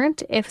a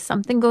parent if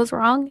something goes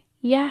wrong?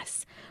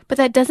 Yes. But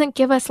that doesn't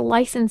give us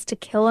license to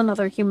kill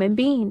another human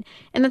being.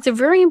 And that's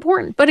very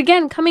important. But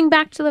again, coming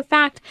back to the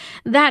fact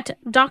that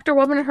Dr.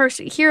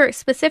 Wubbenhurst here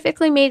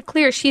specifically made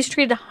clear she's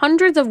treated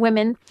hundreds of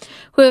women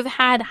who have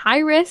had high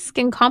risk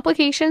and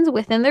complications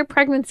within their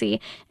pregnancy,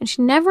 and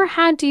she never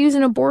had to use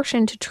an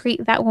abortion to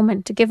treat that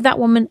woman, to give that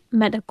woman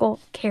medical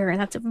care. And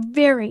that's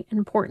very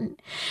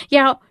important.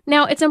 Yeah.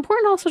 Now, it's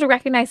important also to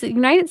recognize that the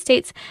United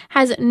States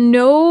has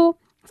no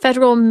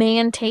federal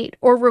mandate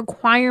or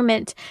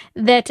requirement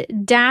that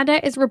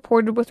data is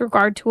reported with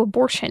regard to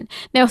abortion.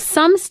 Now,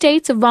 some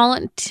states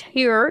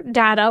volunteer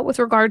data with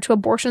regard to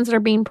abortions that are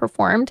being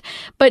performed,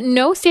 but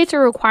no states are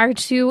required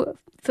to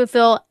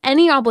fulfill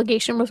any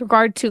obligation with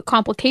regard to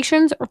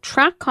complications or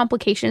track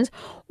complications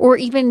or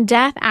even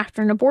death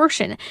after an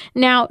abortion.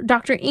 Now,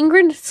 Dr.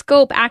 Ingrid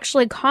Scope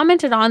actually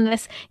commented on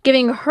this,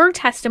 giving her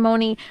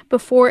testimony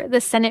before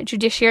the Senate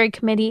Judiciary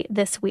Committee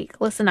this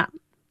week. Listen up.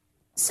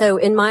 So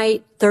in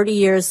my 30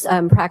 years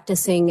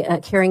practicing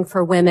caring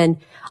for women,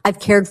 I've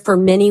cared for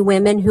many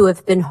women who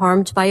have been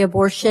harmed by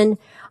abortion.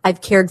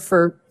 I've cared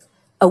for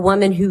a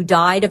woman who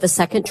died of a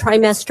second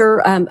trimester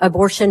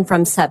abortion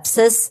from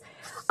sepsis.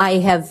 I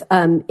have,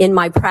 in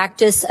my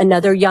practice,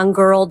 another young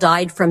girl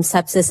died from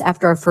sepsis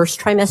after a first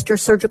trimester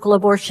surgical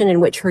abortion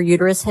in which her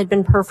uterus had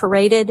been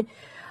perforated.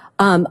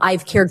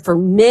 I've cared for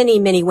many,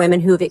 many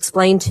women who have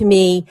explained to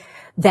me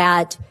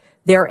that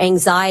their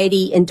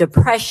anxiety and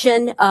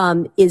depression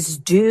is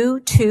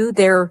due to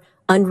their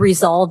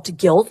unresolved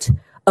guilt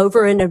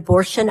over an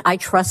abortion. I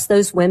trust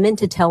those women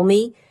to tell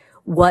me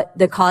what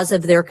the cause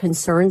of their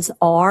concerns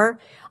are.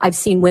 I've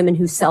seen women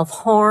who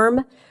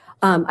self-harm.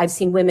 I've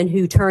seen women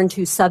who turn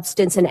to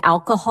substance and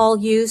alcohol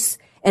use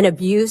and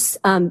abuse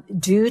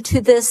due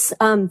to this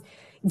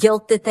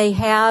guilt that they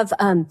have.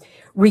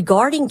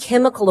 Regarding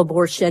chemical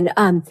abortion,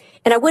 and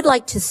I would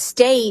like to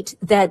state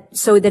that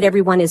so that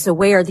everyone is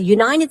aware, the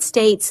United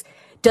States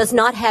does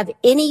not have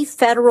any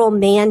federal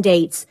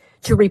mandates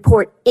to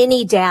report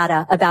any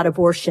data about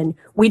abortion.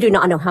 We do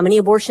not know how many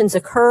abortions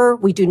occur.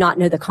 We do not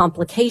know the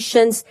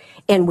complications,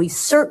 and we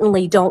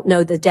certainly don't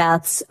know the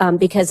deaths,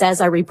 because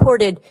as I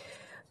reported,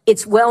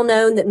 it's well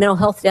known that mental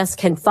health deaths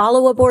can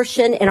follow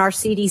abortion, and our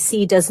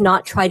CDC does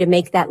not try to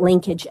make that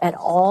linkage at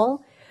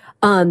all.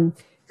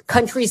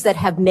 Countries that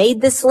have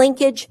made this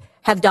linkage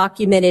have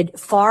documented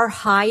far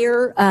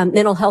higher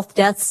mental health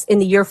deaths in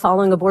the year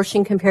following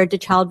abortion compared to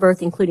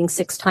childbirth, including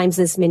 6 times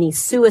as many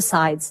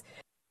suicides.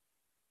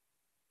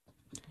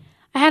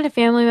 I had a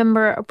family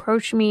member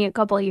approach me a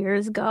couple of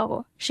years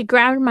ago. She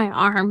grabbed my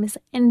arms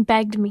and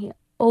begged me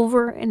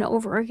over and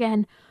over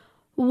again,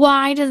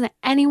 why doesn't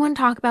anyone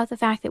talk about the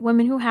fact that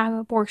women who have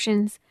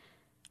abortions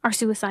are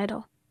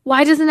suicidal?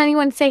 Why doesn't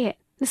anyone say it?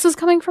 This was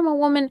coming from a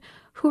woman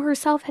who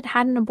herself had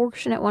had an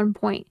abortion at one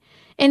point.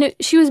 And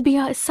she was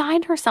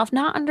beside herself,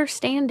 not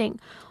understanding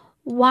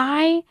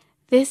why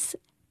this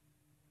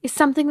is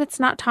something that's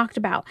not talked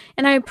about.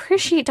 And I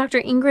appreciate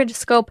Dr. Ingrid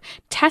Scope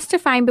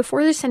testifying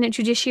before the Senate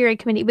Judiciary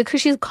Committee,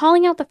 because she's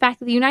calling out the fact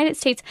that the United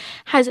States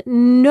has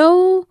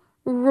no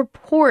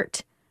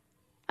report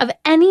of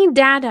any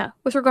data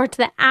with regard to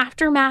the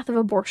aftermath of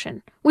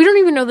abortion. We don't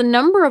even know the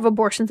number of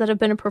abortions that have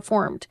been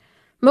performed.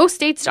 Most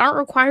states aren't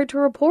required to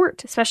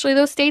report, especially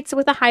those states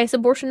with the highest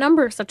abortion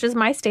numbers, such as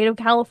my state of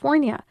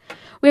California.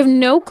 We have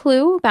no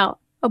clue about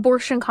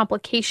abortion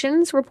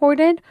complications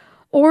reported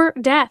or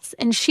deaths.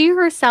 And she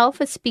herself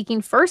is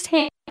speaking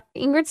firsthand,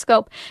 Ingrid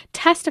Scope,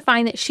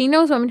 testifying that she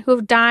knows women who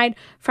have died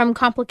from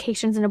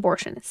complications in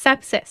abortion,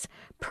 sepsis,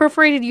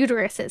 perforated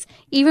uteruses,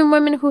 even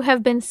women who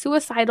have been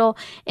suicidal.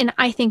 And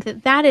I think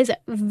that that is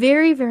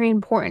very, very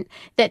important,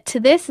 that to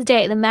this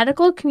day, the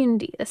medical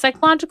community, the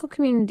psychological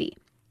community,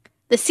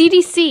 the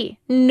CDC,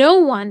 no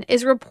one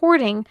is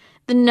reporting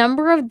the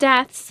number of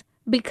deaths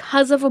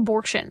because of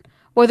abortion,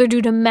 whether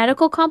due to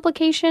medical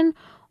complication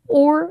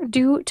or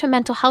due to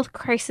mental health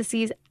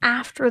crises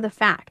after the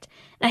fact.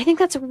 And I think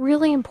that's a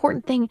really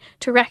important thing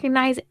to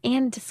recognize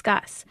and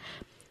discuss.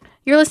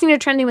 You're listening to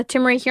Trending with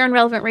Timmerie here on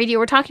Relevant Radio.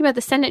 We're talking about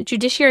the Senate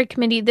Judiciary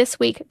Committee this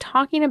week,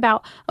 talking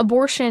about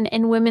abortion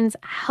and women's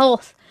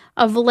health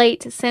of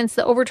late since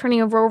the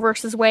overturning of Roe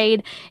versus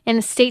Wade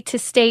and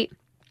state-to-state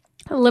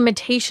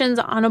limitations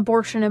on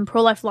abortion and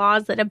pro-life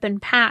laws that have been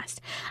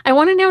passed. I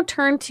want to now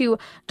turn to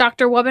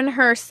Dr.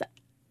 Webbenhurst,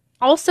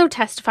 also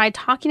testified,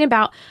 talking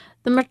about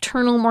the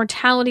maternal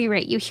mortality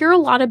rate. You hear a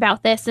lot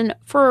about this, and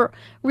for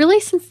really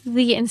since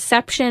the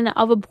inception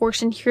of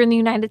abortion here in the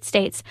United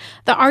States,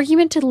 the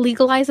argument to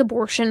legalize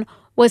abortion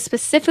was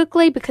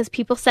specifically because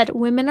people said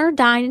women are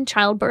dying in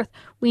childbirth,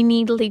 we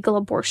need legal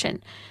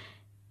abortion.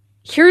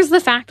 Here's the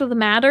fact of the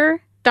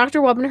matter.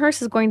 Dr.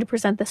 Webbenhurst is going to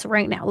present this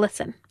right now.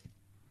 Listen.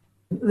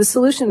 The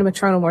solution to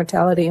maternal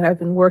mortality, and I've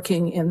been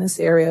working in this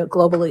area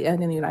globally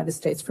and in the United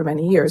States for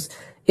many years,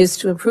 is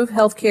to improve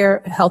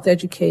healthcare, health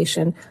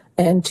education,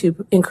 and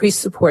to increase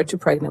support to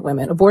pregnant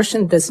women.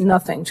 Abortion does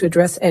nothing to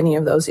address any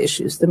of those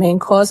issues. The main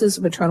causes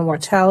of maternal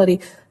mortality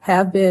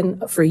have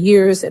been for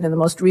years, and in the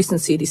most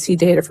recent CDC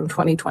data from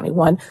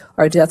 2021,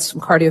 are deaths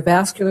from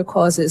cardiovascular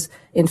causes,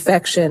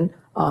 infection,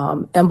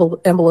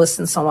 embolus,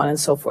 and so on and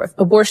so forth.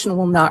 Abortion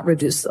will not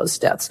reduce those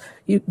deaths.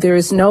 There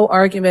is no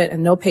argument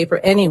and no paper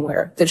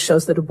anywhere that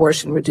shows that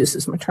abortion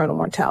reduces maternal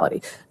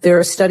mortality. There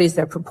are studies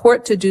that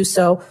purport to do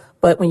so,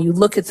 but when you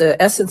look at the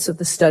essence of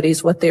the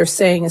studies, what they're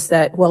saying is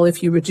that, well,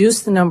 if you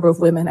reduce the number of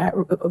women at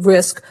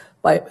risk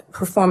by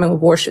performing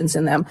abortions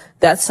in them,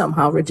 that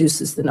somehow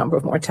reduces the number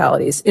of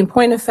mortalities. In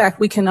point of fact,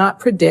 we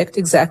cannot predict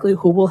exactly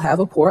who will have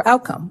a poor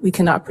outcome. We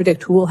cannot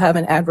predict who will have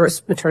an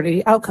adverse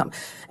maternity outcome.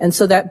 And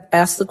so that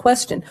asks the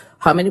question,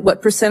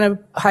 what percent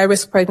of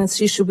high-risk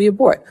pregnancies should we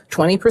abort?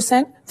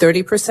 20%,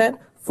 30%,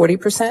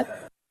 40%?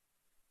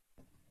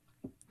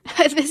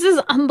 This is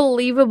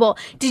unbelievable.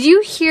 Did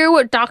you hear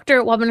what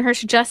Dr.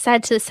 Webbenhurst just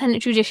said to the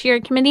Senate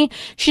Judiciary Committee?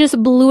 She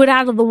just blew it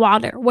out of the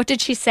water. What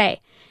did she say?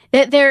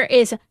 That there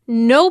is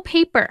no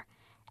paper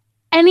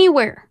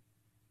anywhere,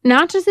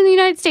 not just in the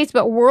United States,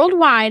 but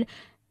worldwide,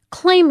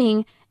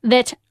 claiming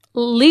that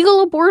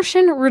legal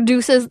abortion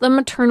reduces the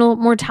maternal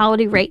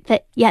mortality rate.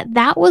 Yet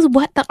that was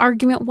what the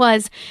argument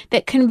was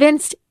that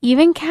convinced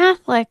even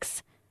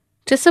Catholics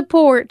to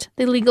support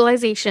the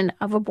legalization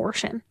of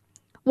abortion.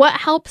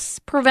 What helps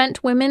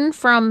prevent women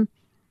from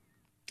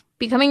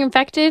becoming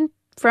infected,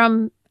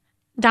 from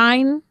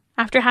dying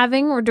after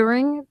having or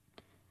during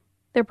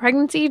their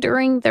pregnancy,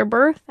 during their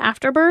birth,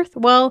 after birth?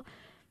 Well,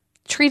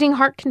 treating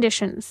heart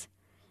conditions,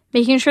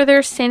 making sure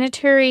there's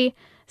sanitary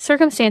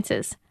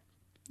circumstances.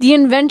 The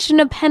invention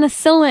of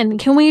penicillin.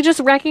 Can we just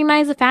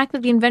recognize the fact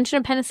that the invention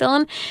of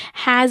penicillin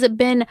has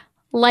been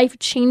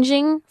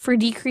life-changing for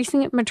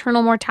decreasing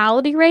maternal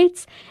mortality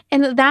rates?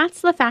 And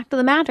that's the fact of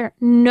the matter.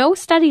 No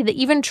study that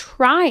even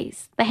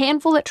tries, the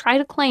handful that try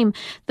to claim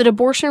that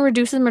abortion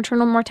reduces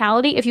maternal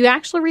mortality, if you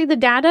actually read the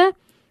data,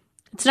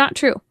 it's not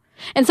true.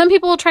 And some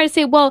people will try to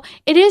say, well,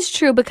 it is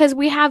true because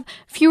we have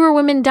fewer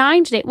women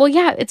dying today. Well,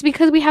 yeah, it's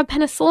because we have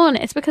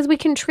penicillin. It's because we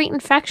can treat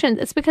infections.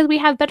 It's because we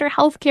have better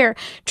healthcare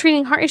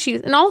treating heart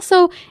issues. And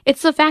also,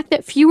 it's the fact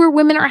that fewer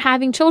women are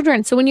having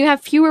children. So when you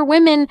have fewer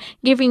women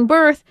giving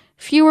birth,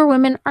 fewer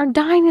women are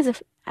dying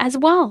as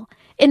well.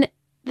 And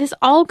this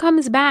all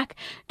comes back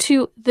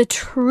to the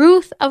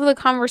truth of the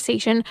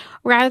conversation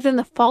rather than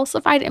the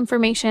falsified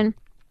information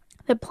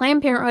that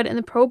Planned Parenthood and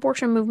the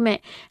pro-abortion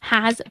movement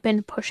has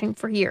been pushing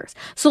for years.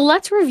 So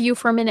let's review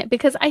for a minute,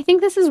 because I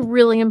think this is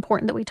really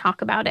important that we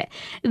talk about it.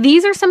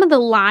 These are some of the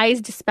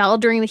lies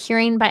dispelled during the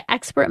hearing by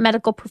expert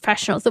medical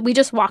professionals that we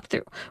just walked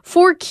through.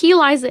 4 key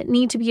lies that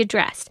need to be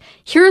addressed.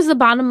 Here's the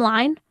bottom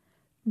line.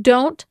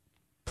 Don't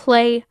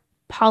play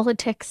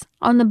politics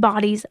on the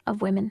bodies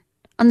of women,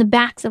 on the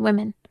backs of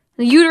women,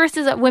 the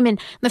uteruses of women,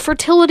 the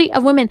fertility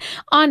of women,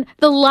 on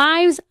the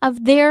lives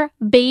of their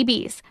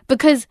babies.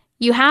 Because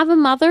you have a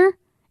mother,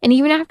 and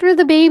even after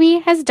the baby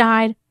has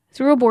died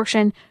through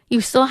abortion, you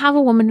still have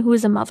a woman who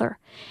is a mother.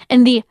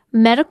 And the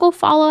medical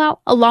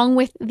fallout, along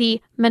with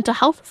the mental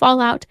health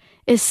fallout,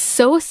 is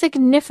so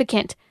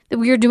significant that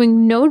we are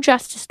doing no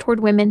justice toward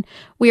women.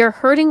 We are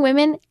hurting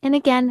women and,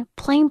 again,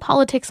 playing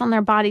politics on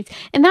their bodies.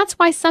 And that's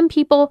why some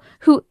people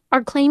who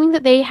are claiming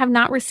that they have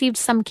not received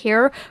some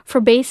care for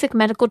basic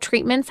medical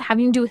treatments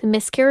having to do with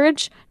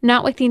miscarriage,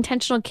 not with the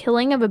intentional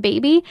killing of a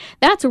baby,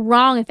 that's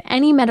wrong if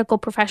any medical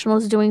professional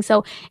is doing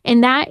so.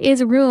 And that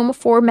is room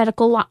for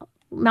medical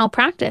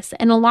malpractice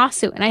and a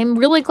lawsuit. And I'm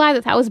really glad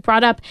that that was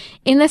brought up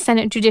in the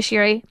Senate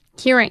Judiciary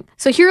hearing.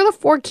 So here are the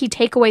 4 key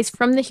takeaways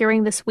from the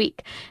hearing this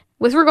week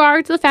with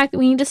regard to the fact that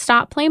we need to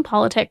stop playing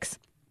politics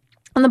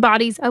on the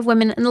bodies of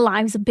women and the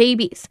lives of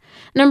babies.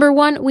 Number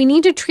 1, we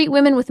need to treat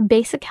women with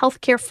basic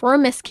health care for a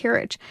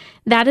miscarriage.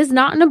 That is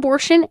not an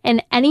abortion,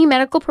 and any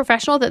medical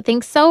professional that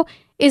thinks so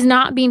is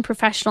not being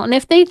professional. And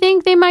if they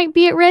think they might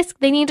be at risk,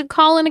 they need to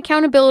call in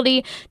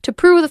accountability to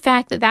prove the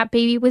fact that that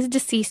baby was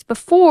deceased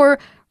before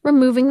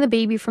removing the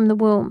baby from the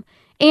womb.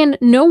 And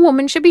no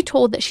woman should be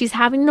told that she's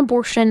having an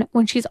abortion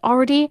when she's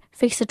already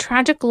faced a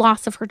tragic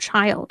loss of her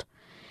child.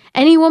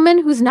 Any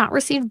woman who's not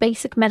received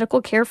basic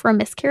medical care for a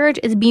miscarriage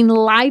is being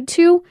lied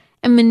to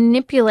and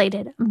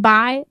manipulated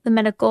by the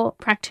medical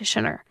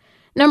practitioner.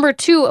 Number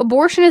 2,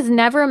 abortion is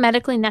never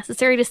medically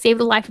necessary to save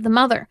the life of the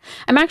mother.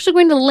 I'm actually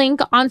going to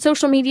link on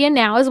social media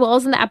now, as well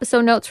as in the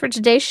episode notes for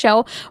today's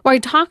show, where I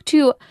talked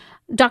to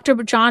Dr.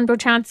 John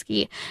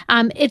Bochansky.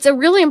 It's a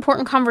really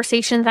important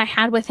conversation that I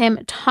had with him,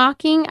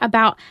 talking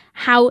about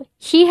how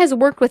he has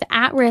worked with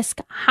at-risk,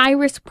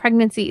 high-risk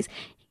pregnancies.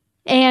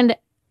 And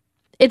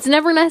it's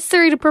never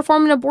necessary to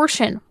perform an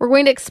abortion. We're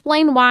going to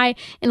explain why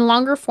in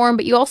longer form,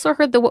 but you also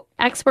heard the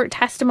expert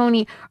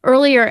testimony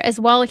earlier as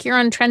well here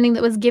on Trending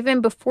that was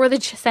given before the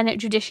Senate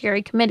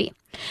Judiciary Committee.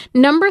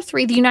 Number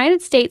 3, the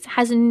United States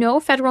has no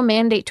federal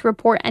mandate to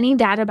report any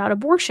data about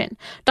abortion.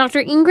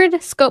 Dr.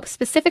 Ingrid Scope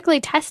specifically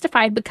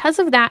testified because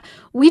of that,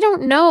 we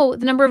don't know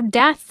the number of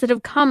deaths that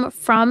have come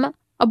from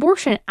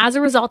abortion as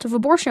a result of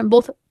abortion,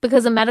 both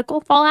because of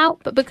medical fallout,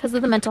 but because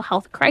of the mental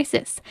health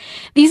crisis.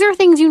 These are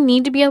things you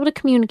need to be able to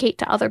communicate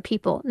to other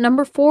people.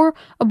 Number 4,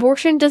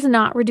 abortion does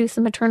not reduce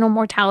the maternal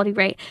mortality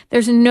rate.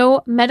 There's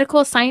no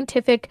medical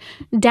scientific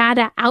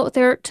data out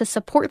there to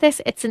support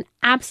this. It's an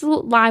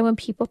absolute lie when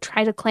people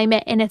try to claim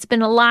it. And it's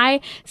been a lie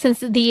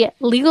since the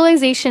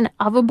legalization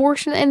of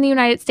abortion in the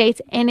United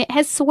States, and it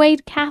has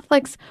swayed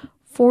Catholics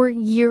for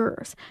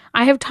years.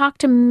 I have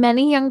talked to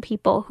many young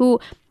people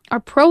who are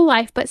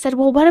pro-life, but said,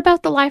 well, what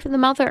about the life of the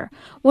mother?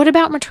 What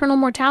about maternal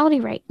mortality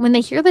rate? When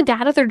they hear the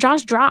data, their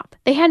jaws drop.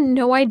 They had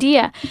no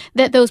idea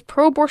that those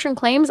pro-abortion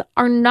claims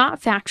are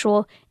not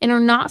factual and are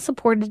not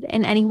supported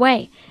in any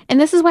way. And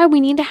this is why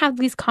we need to have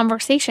these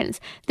conversations.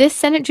 This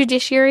Senate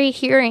Judiciary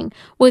hearing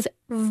was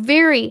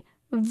very,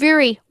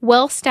 very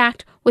well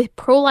stacked with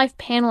pro-life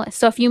panelists.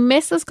 So if you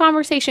missed this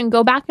conversation,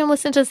 go back and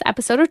listen to this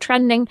episode of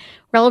Trending,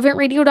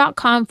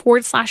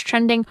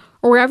 relevantradio.com/trending,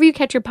 or wherever you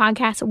catch your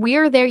podcasts. We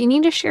are there. You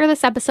need to share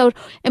this episode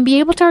and be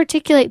able to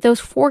articulate those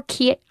 4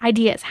 key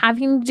ideas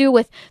having to do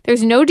with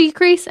there's no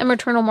decrease in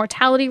maternal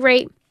mortality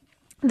rate,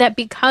 that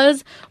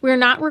because we're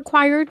not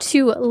required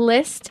to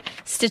list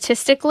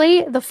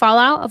statistically the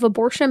fallout of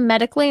abortion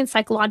medically and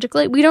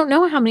psychologically, we don't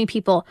know how many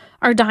people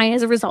are dying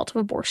as a result of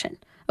abortion.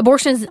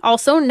 Abortion is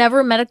also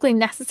never medically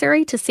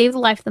necessary to save the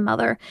life of the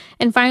mother.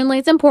 And finally,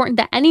 it's important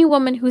that any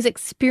woman who's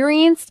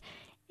experienced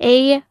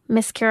a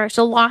miscarriage,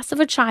 the loss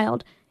of a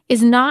child,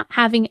 is not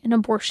having an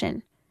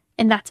abortion.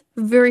 And that's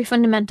very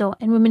fundamental,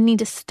 and women need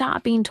to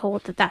stop being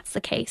told that that's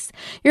the case.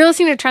 You're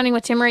listening to Trending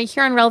with Timmerie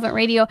here on Relevant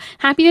Radio.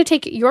 Happy to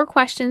take your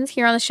questions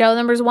here on the show.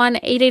 Numbers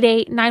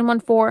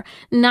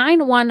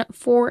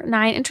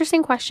 1-888-914-9149.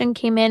 Interesting question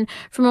came in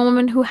from a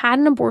woman who had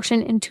an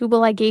abortion in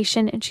tubal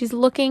ligation, and she's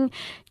looking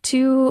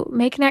to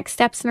make next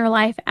steps in her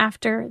life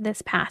after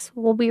this pass.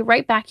 We'll be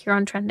right back here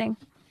on Trending.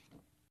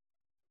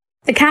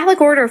 The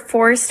Catholic Order of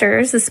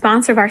Foresters, the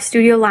sponsor of our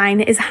studio line,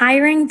 is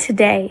hiring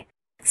today.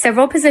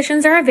 Several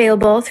positions are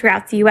available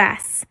throughout the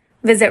U.S.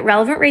 Visit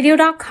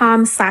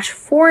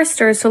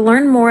relevantradio.com/foresters to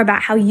learn more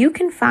about how you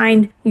can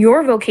find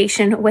your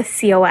vocation with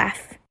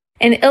COF.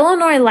 An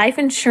Illinois Life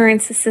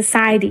Insurance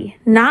Society,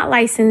 not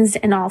licensed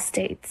in all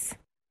states.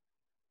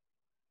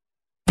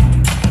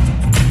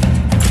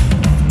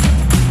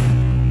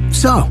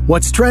 So,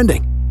 what's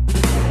trending?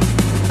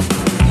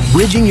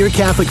 Bridging your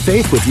Catholic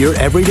faith with your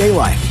everyday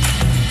life.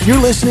 You're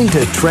listening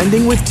to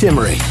Trending with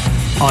Timmery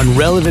on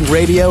Relevant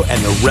Radio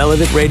and the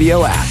Relevant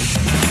Radio app.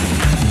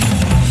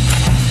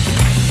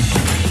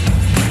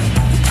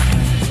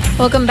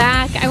 Welcome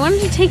back. I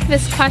wanted to take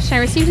this question. I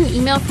received an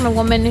email from a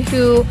woman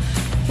who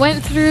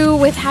went through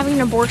with having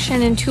an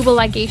abortion and tubal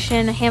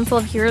ligation a handful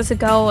of years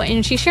ago,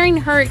 and she's sharing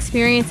her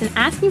experience and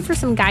asking for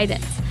some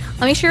guidance.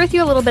 Let me share with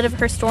you a little bit of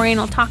her story, and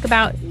I'll talk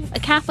about a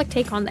Catholic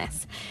take on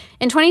this.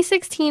 In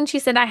 2016, she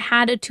said, I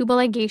had a tubal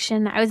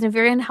ligation. I was in a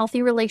very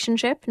unhealthy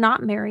relationship,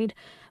 not married,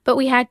 but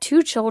we had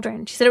 2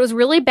 children. She said it was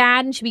really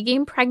bad, and she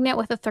became pregnant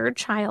with a 3rd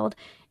child,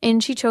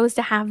 and she chose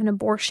to have an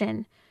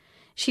abortion.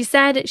 She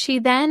said she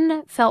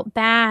then felt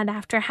bad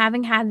after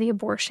having had the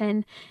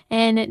abortion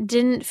and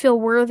didn't feel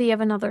worthy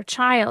of another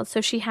child. So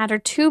she had her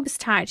tubes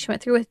tied. She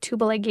went through with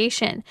tubal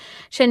ligation.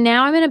 She said,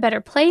 now I'm in a better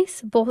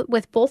place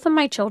with both of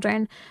my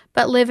children,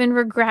 but live in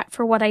regret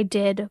for what I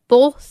did,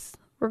 both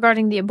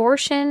regarding the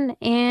abortion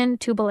and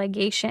tubal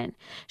ligation.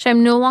 She said,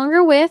 I'm no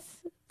longer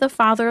with the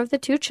father of the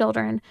 2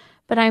 children,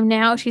 but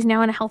she's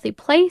now in a healthy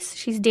place.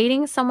 She's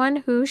dating someone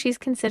who she's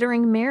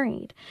considering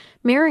marrying.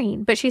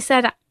 But she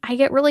said, I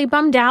get really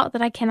bummed out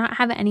that I cannot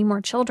have any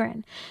more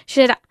children.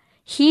 She said,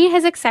 he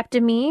has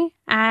accepted me,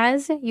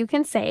 as you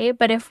can say,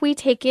 but if we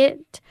take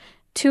it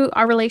to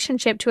our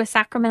relationship to a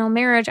sacramental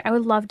marriage, I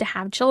would love to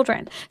have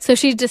children. So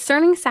she's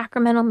discerning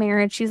sacramental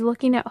marriage. She's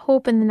looking at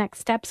hope in the next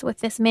steps with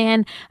this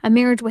man, a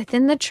marriage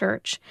within the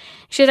church.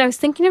 She said, I was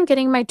thinking of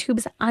getting my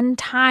tubes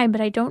untied, but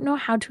I don't know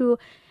how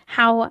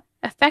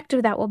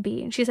effective that will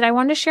be. And she said, I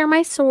want to share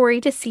my story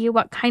to see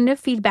what kind of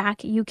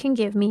feedback you can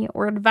give me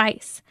or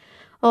advice.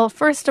 Well,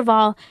 first of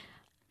all,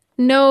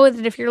 know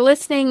that if you're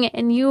listening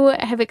and you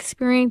have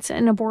experienced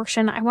an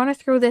abortion, I want to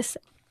throw this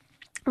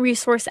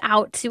resource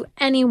out to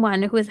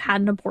anyone who has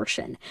had an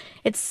abortion.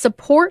 It's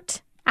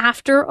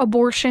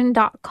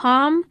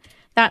supportafterabortion.com.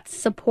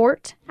 That's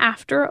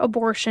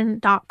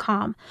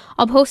supportafterabortion.com.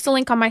 I'll post a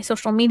link on my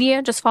social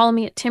media. Just follow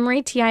me at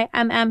Timmerie,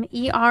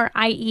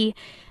 Timmerie.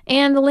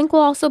 And the link will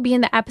also be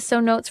in the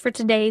episode notes for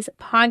today's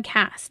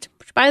podcast.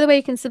 Which, by the way,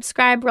 you can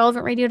subscribe,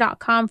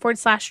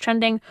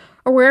 relevantradio.com/trending,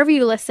 or wherever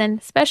you listen,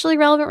 especially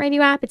Relevant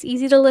Radio app. It's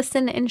easy to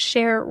listen and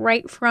share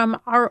right from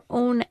our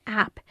own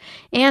app.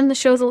 And the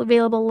show's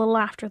available a little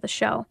after the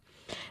show.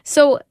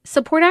 So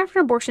support after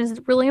abortion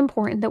is really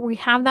important that we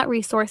have that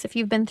resource if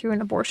you've been through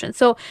an abortion.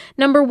 So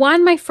number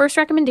 1, my first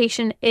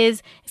recommendation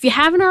is if you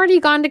haven't already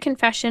gone to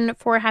confession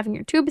for having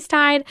your tubes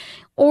tied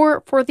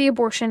or for the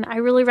abortion, I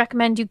really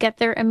recommend you get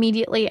there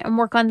immediately and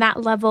work on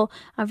that level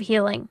of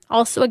healing.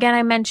 Also, again,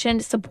 I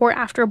mentioned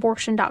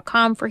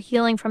supportafterabortion.com for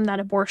healing from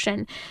that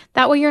abortion.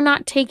 That way you're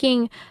not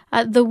taking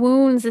the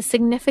wounds as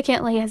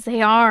significantly as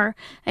they are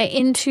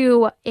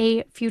into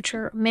a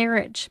future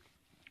marriage.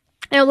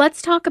 Now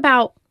let's talk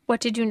about what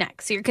to do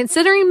next. So you're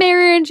considering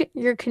marriage,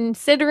 you're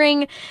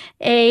considering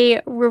a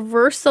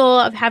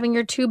reversal of having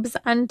your tubes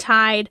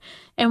untied,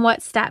 and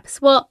what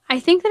steps? Well, I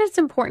think that it's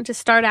important to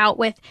start out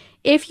with,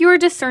 if you're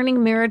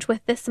discerning marriage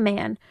with this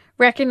man,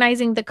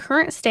 recognizing the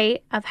current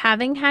state of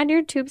having had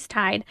your tubes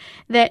tied,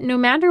 that no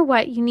matter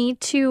what, you need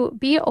to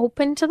be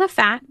open to the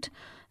fact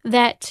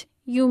that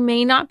you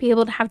may not be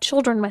able to have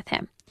children with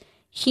him.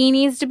 He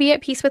needs to be at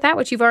peace with that,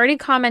 which you've already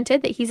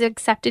commented that he's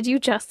accepted you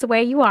just the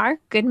way you are.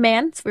 Good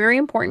man. It's very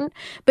important.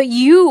 But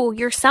you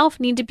yourself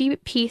need to be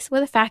at peace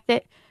with the fact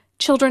that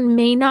children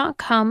may not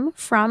come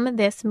from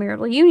this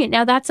marital union.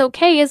 Now, that's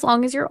okay as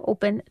long as you're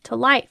open to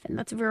life, and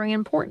that's very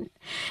important.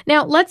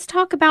 Now, let's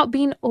talk about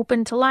being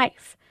open to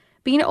life.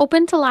 Being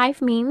open to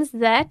life means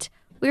that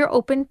we are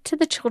open to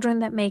the children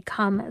that may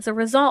come as a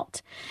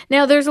result.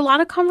 Now, there's a lot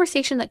of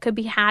conversation that could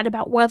be had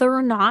about whether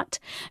or not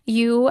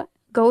you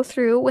go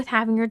through with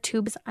having your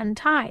tubes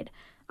untied.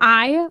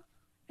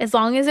 As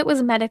long as it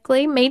was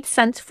medically made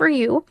sense for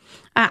you,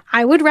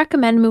 I would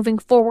recommend moving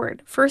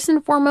forward. First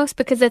and foremost,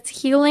 because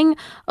it's healing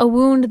a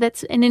wound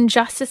that's an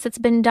injustice that's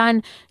been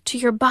done to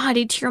your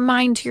body, to your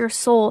mind, to your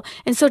soul.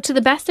 And so to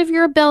the best of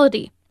your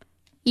ability,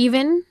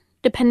 even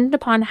dependent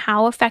upon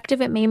how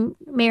effective it may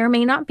or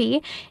may not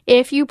be,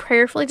 if you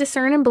prayerfully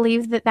discern and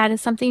believe that that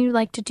is something you'd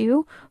like to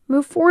do,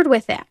 move forward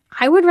with it.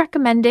 I would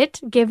recommend it,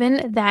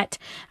 given that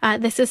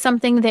this is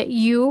something that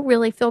you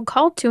really feel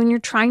called to and you're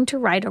trying to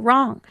right a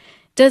wrong.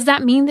 Does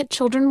that mean that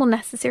children will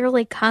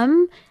necessarily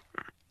come?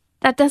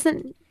 That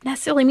doesn't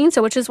necessarily mean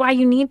so, which is why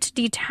you need to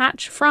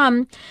detach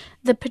from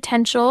the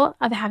potential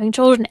of having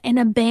children and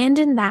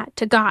abandon that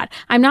to God.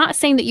 I'm not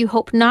saying that you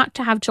hope not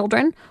to have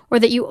children or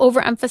that you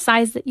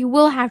overemphasize that you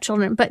will have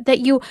children, but that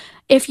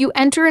if you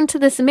enter into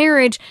this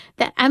marriage,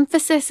 the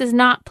emphasis is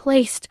not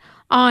placed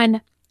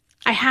on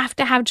I have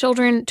to have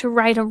children to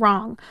right a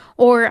wrong,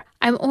 or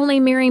I'm only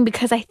marrying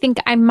because I think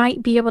I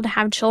might be able to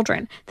have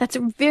children. That's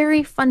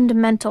very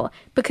fundamental,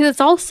 because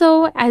it's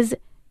also, as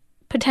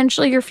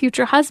potentially your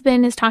future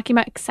husband is talking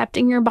about,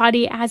 accepting your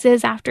body as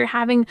is after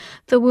having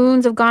the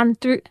wounds of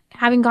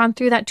having gone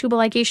through that tubal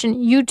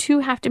ligation. You too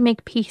have to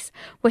make peace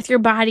with your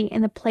body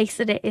in the place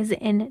that it is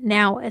in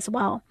now as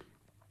well.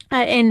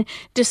 And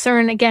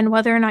discern again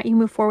whether or not you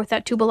move forward with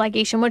that tubal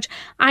ligation, which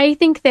I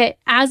think that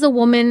as a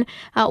woman,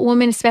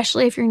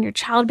 especially if you're in your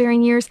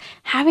childbearing years,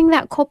 having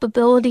that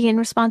culpability and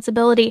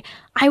responsibility,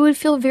 I would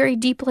feel very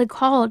deeply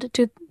called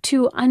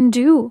to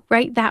undo,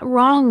 right, that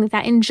wrong,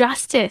 that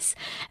injustice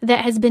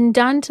that has been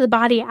done to the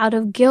body out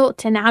of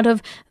guilt and out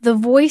of the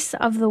voice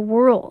of the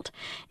world.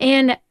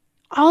 And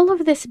all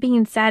of this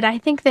being said, I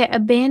think that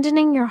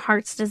abandoning your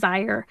heart's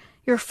desire,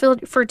 your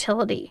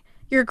fertility,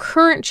 your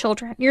current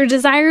children, your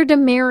desire to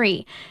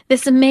marry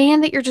this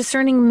man that you're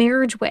discerning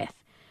marriage with,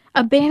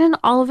 abandon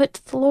all of it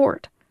to the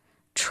Lord.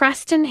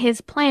 Trust in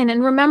his plan.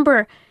 And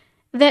remember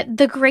that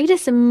the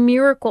greatest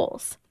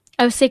miracles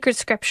of sacred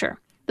scripture,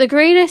 the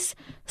greatest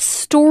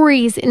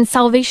stories in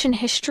salvation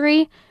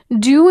history,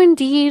 do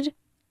indeed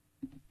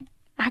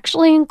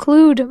actually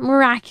include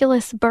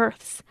miraculous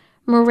births,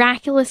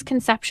 miraculous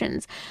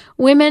conceptions,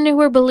 women who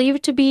are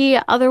believed to be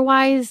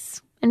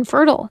otherwise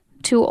infertile,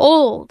 too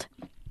old.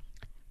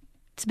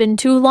 It's been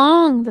too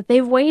long that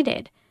they've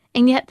waited,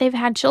 and yet they've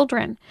had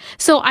children.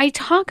 So I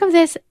talk of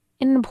this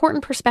in an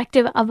important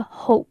perspective of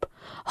hope.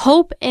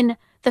 Hope in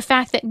the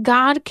fact that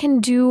God can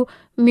do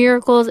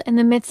miracles in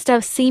the midst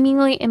of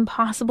seemingly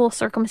impossible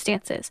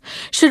circumstances.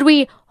 Should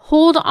we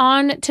hold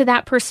on to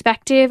that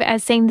perspective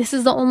as saying this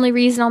is the only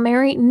reason I'll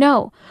marry?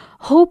 No.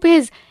 Hope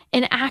is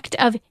an act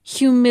of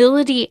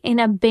humility and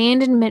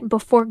abandonment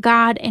before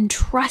God and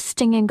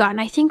trusting in God.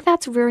 And I think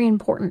that's very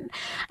important.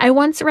 I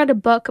once read a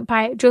book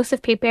by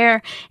Joseph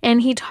Pépère,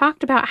 and he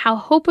talked about how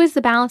hope is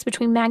the balance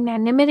between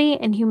magnanimity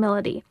and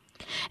humility.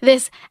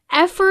 This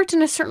effort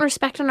in a certain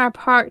respect on our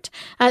part,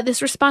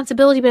 this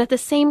responsibility, but at the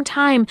same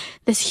time,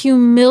 this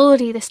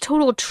humility, this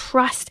total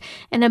trust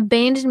and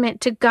abandonment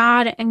to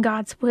God and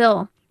God's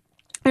will.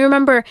 And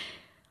remember,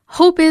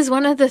 hope is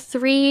one of the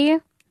 3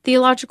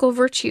 theological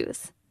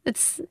virtues.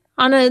 It's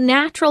on a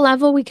natural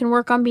level, we can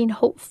work on being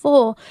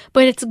hopeful,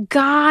 but it's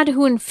God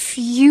who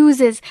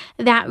infuses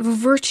that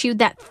virtue,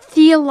 that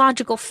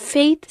theological,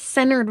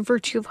 faith-centered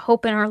virtue of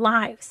hope in our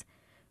lives.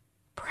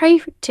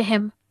 Pray to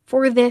him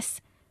for this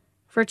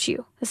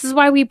virtue. This is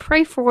why we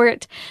pray for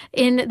it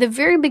in the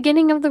very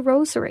beginning of the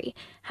rosary,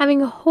 having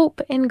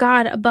hope in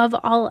God above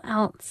all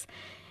else.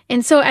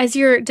 And so as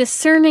you're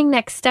discerning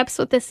next steps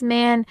with this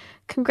man,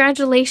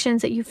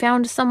 congratulations that you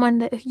found someone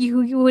that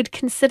you would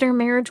consider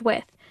marriage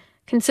with.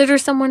 Consider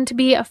someone to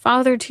be a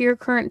father to your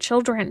current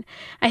children.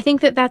 I think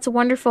that that's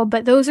wonderful,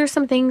 but those are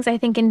some things I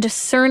think in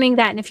discerning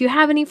that. And if you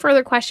have any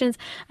further questions,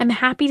 I'm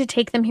happy to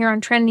take them here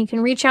on Trend. You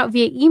can reach out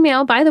via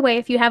email. By the way,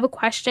 if you have a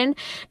question,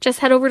 just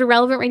head over to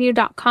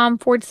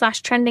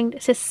relevantradio.com/trending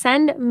to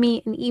send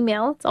me an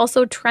email. It's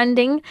also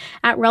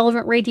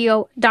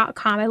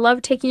trending@relevantradio.com. I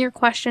love taking your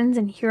questions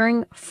and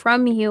hearing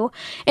from you.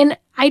 And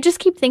I just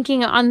keep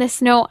thinking on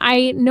this note,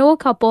 I know a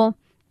couple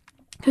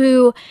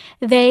who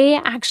they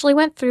actually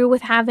went through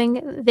with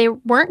they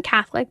weren't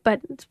Catholic,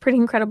 but it's a pretty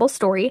incredible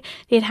story.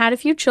 They had had a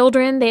few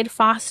children, they had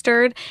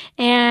fostered,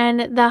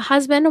 and the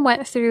husband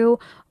went through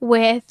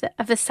with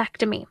a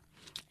vasectomy.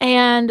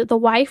 And the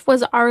wife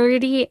was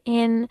already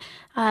in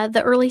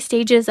the early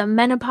stages of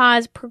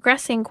menopause,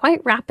 progressing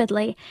quite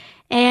rapidly.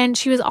 And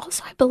she was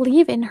also, I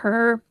believe, in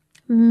her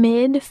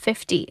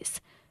mid-50s.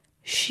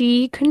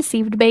 She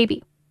conceived a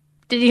baby.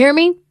 Did you hear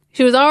me?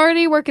 She was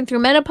already working through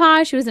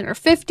menopause. She was in her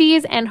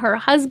 50s, and her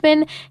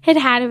husband had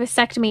had a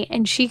vasectomy,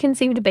 and she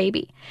conceived a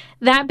baby.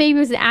 That baby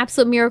was an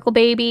absolute miracle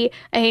baby.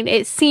 I mean,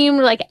 it seemed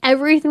like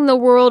everything in the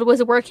world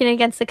was working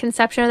against the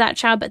conception of that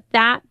child, but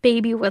that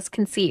baby was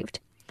conceived.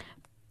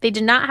 They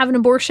did not have an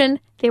abortion.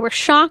 They were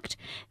shocked.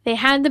 They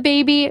had the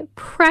baby,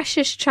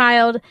 precious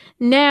child,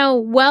 now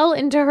well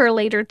into her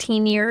later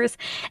teen years.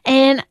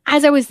 And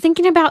as I was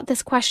thinking about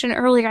this question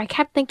earlier, I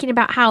kept thinking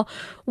about how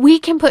we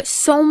can put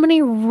so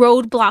many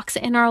roadblocks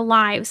in our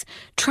lives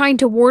trying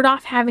to ward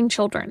off having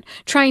children,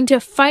 trying to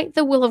fight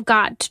the will of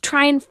God, to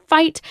try and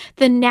fight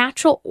the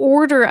natural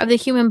order of the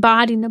human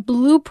body and the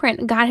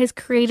blueprint God has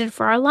created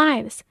for our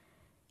lives.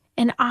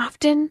 And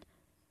often,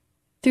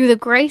 through the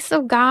grace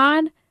of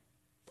God,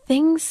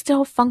 things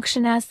still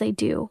function as they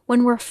do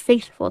when we're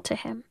faithful to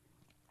him.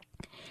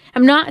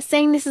 I'm not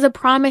saying this is a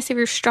promise if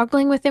you're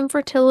struggling with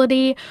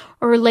infertility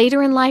or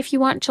later in life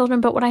you want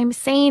children, but what I'm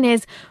saying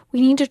is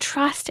we need to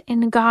trust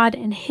in God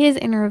and his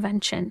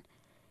intervention.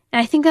 And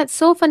I think that's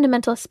so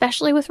fundamental,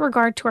 especially with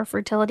regard to our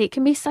fertility. It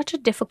can be such a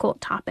difficult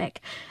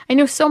topic. I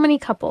know so many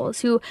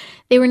couples who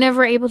they were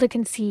never able to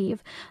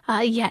conceive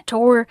yet,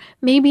 or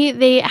maybe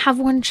they have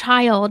one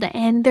child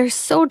and they're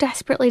so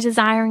desperately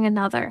desiring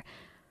another.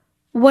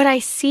 What I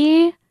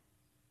see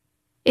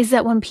is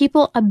that when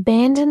people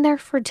abandon their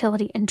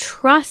fertility and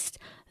trust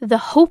the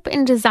hope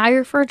and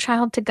desire for a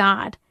child to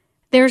God,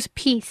 there's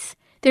peace,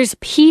 There's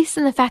peace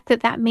in the fact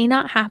that that may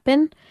not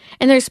happen.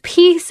 And there's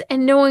peace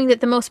in knowing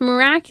that the most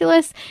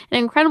miraculous and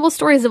incredible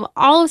stories of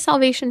all of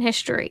salvation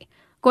history,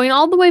 going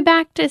all the way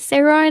back to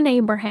Sarah and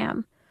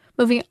Abraham,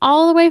 moving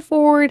all the way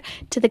forward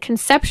to the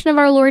conception of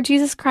our Lord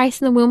Jesus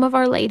Christ in the womb of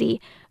Our Lady,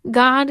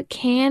 God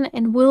can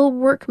and will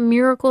work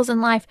miracles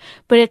in life,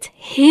 but it's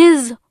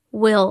His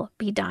will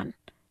be done.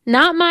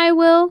 Not my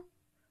will,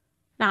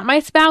 not my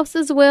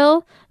spouse's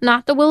will,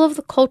 not the will of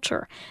the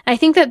culture. And I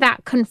think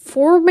that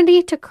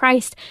conformity to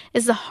Christ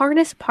is the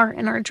hardest part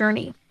in our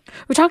journey.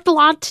 We talked a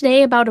lot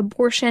today about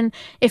abortion.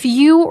 If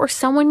you or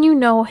someone you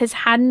know has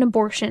had an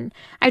abortion,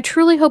 I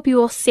truly hope you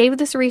will save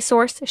this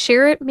resource,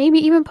 share it, maybe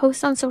even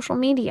post on social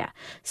media.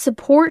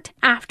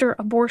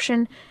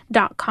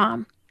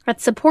 SupportAfterAbortion.com.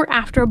 That's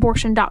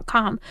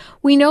supportafterabortion.com.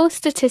 We know,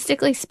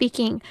 statistically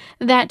speaking,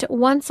 that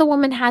once a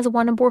woman has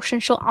one abortion,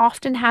 she'll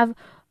often have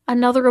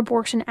another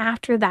abortion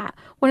after that.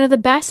 One of the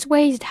best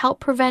ways to help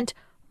prevent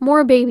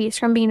more babies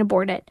from being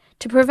aborted,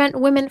 to prevent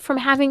women from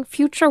having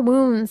future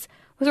wounds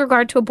with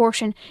regard to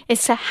abortion,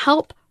 is to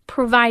help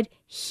provide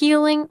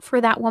healing for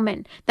that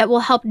woman that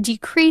will help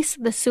decrease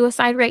the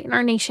suicide rate in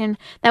our nation,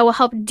 that will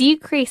help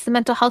decrease the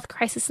mental health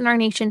crisis in our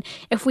nation.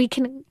 If we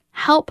can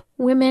help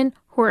women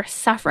who are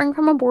suffering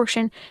from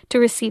abortion to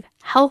receive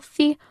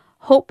healthy,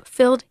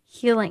 hope-filled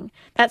healing.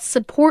 That's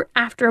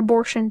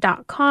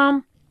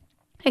supportafterabortion.com.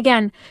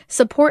 Again,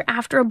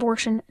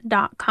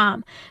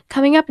 supportafterabortion.com.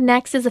 Coming up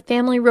next is a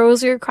family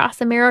rosary across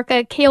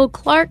America. Cale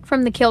Clark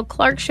from The Cale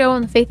Clark Show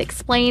and The Faith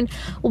Explained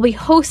will be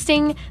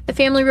hosting the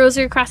family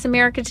rosary across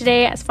America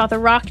today, as Father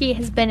Rocky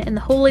has been in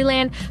the Holy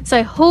Land. So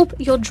I hope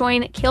you'll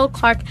join Cale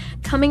Clark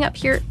coming up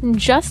here in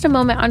just a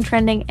moment on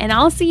Trending, and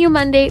I'll see you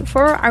Monday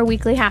for our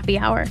weekly happy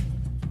hour.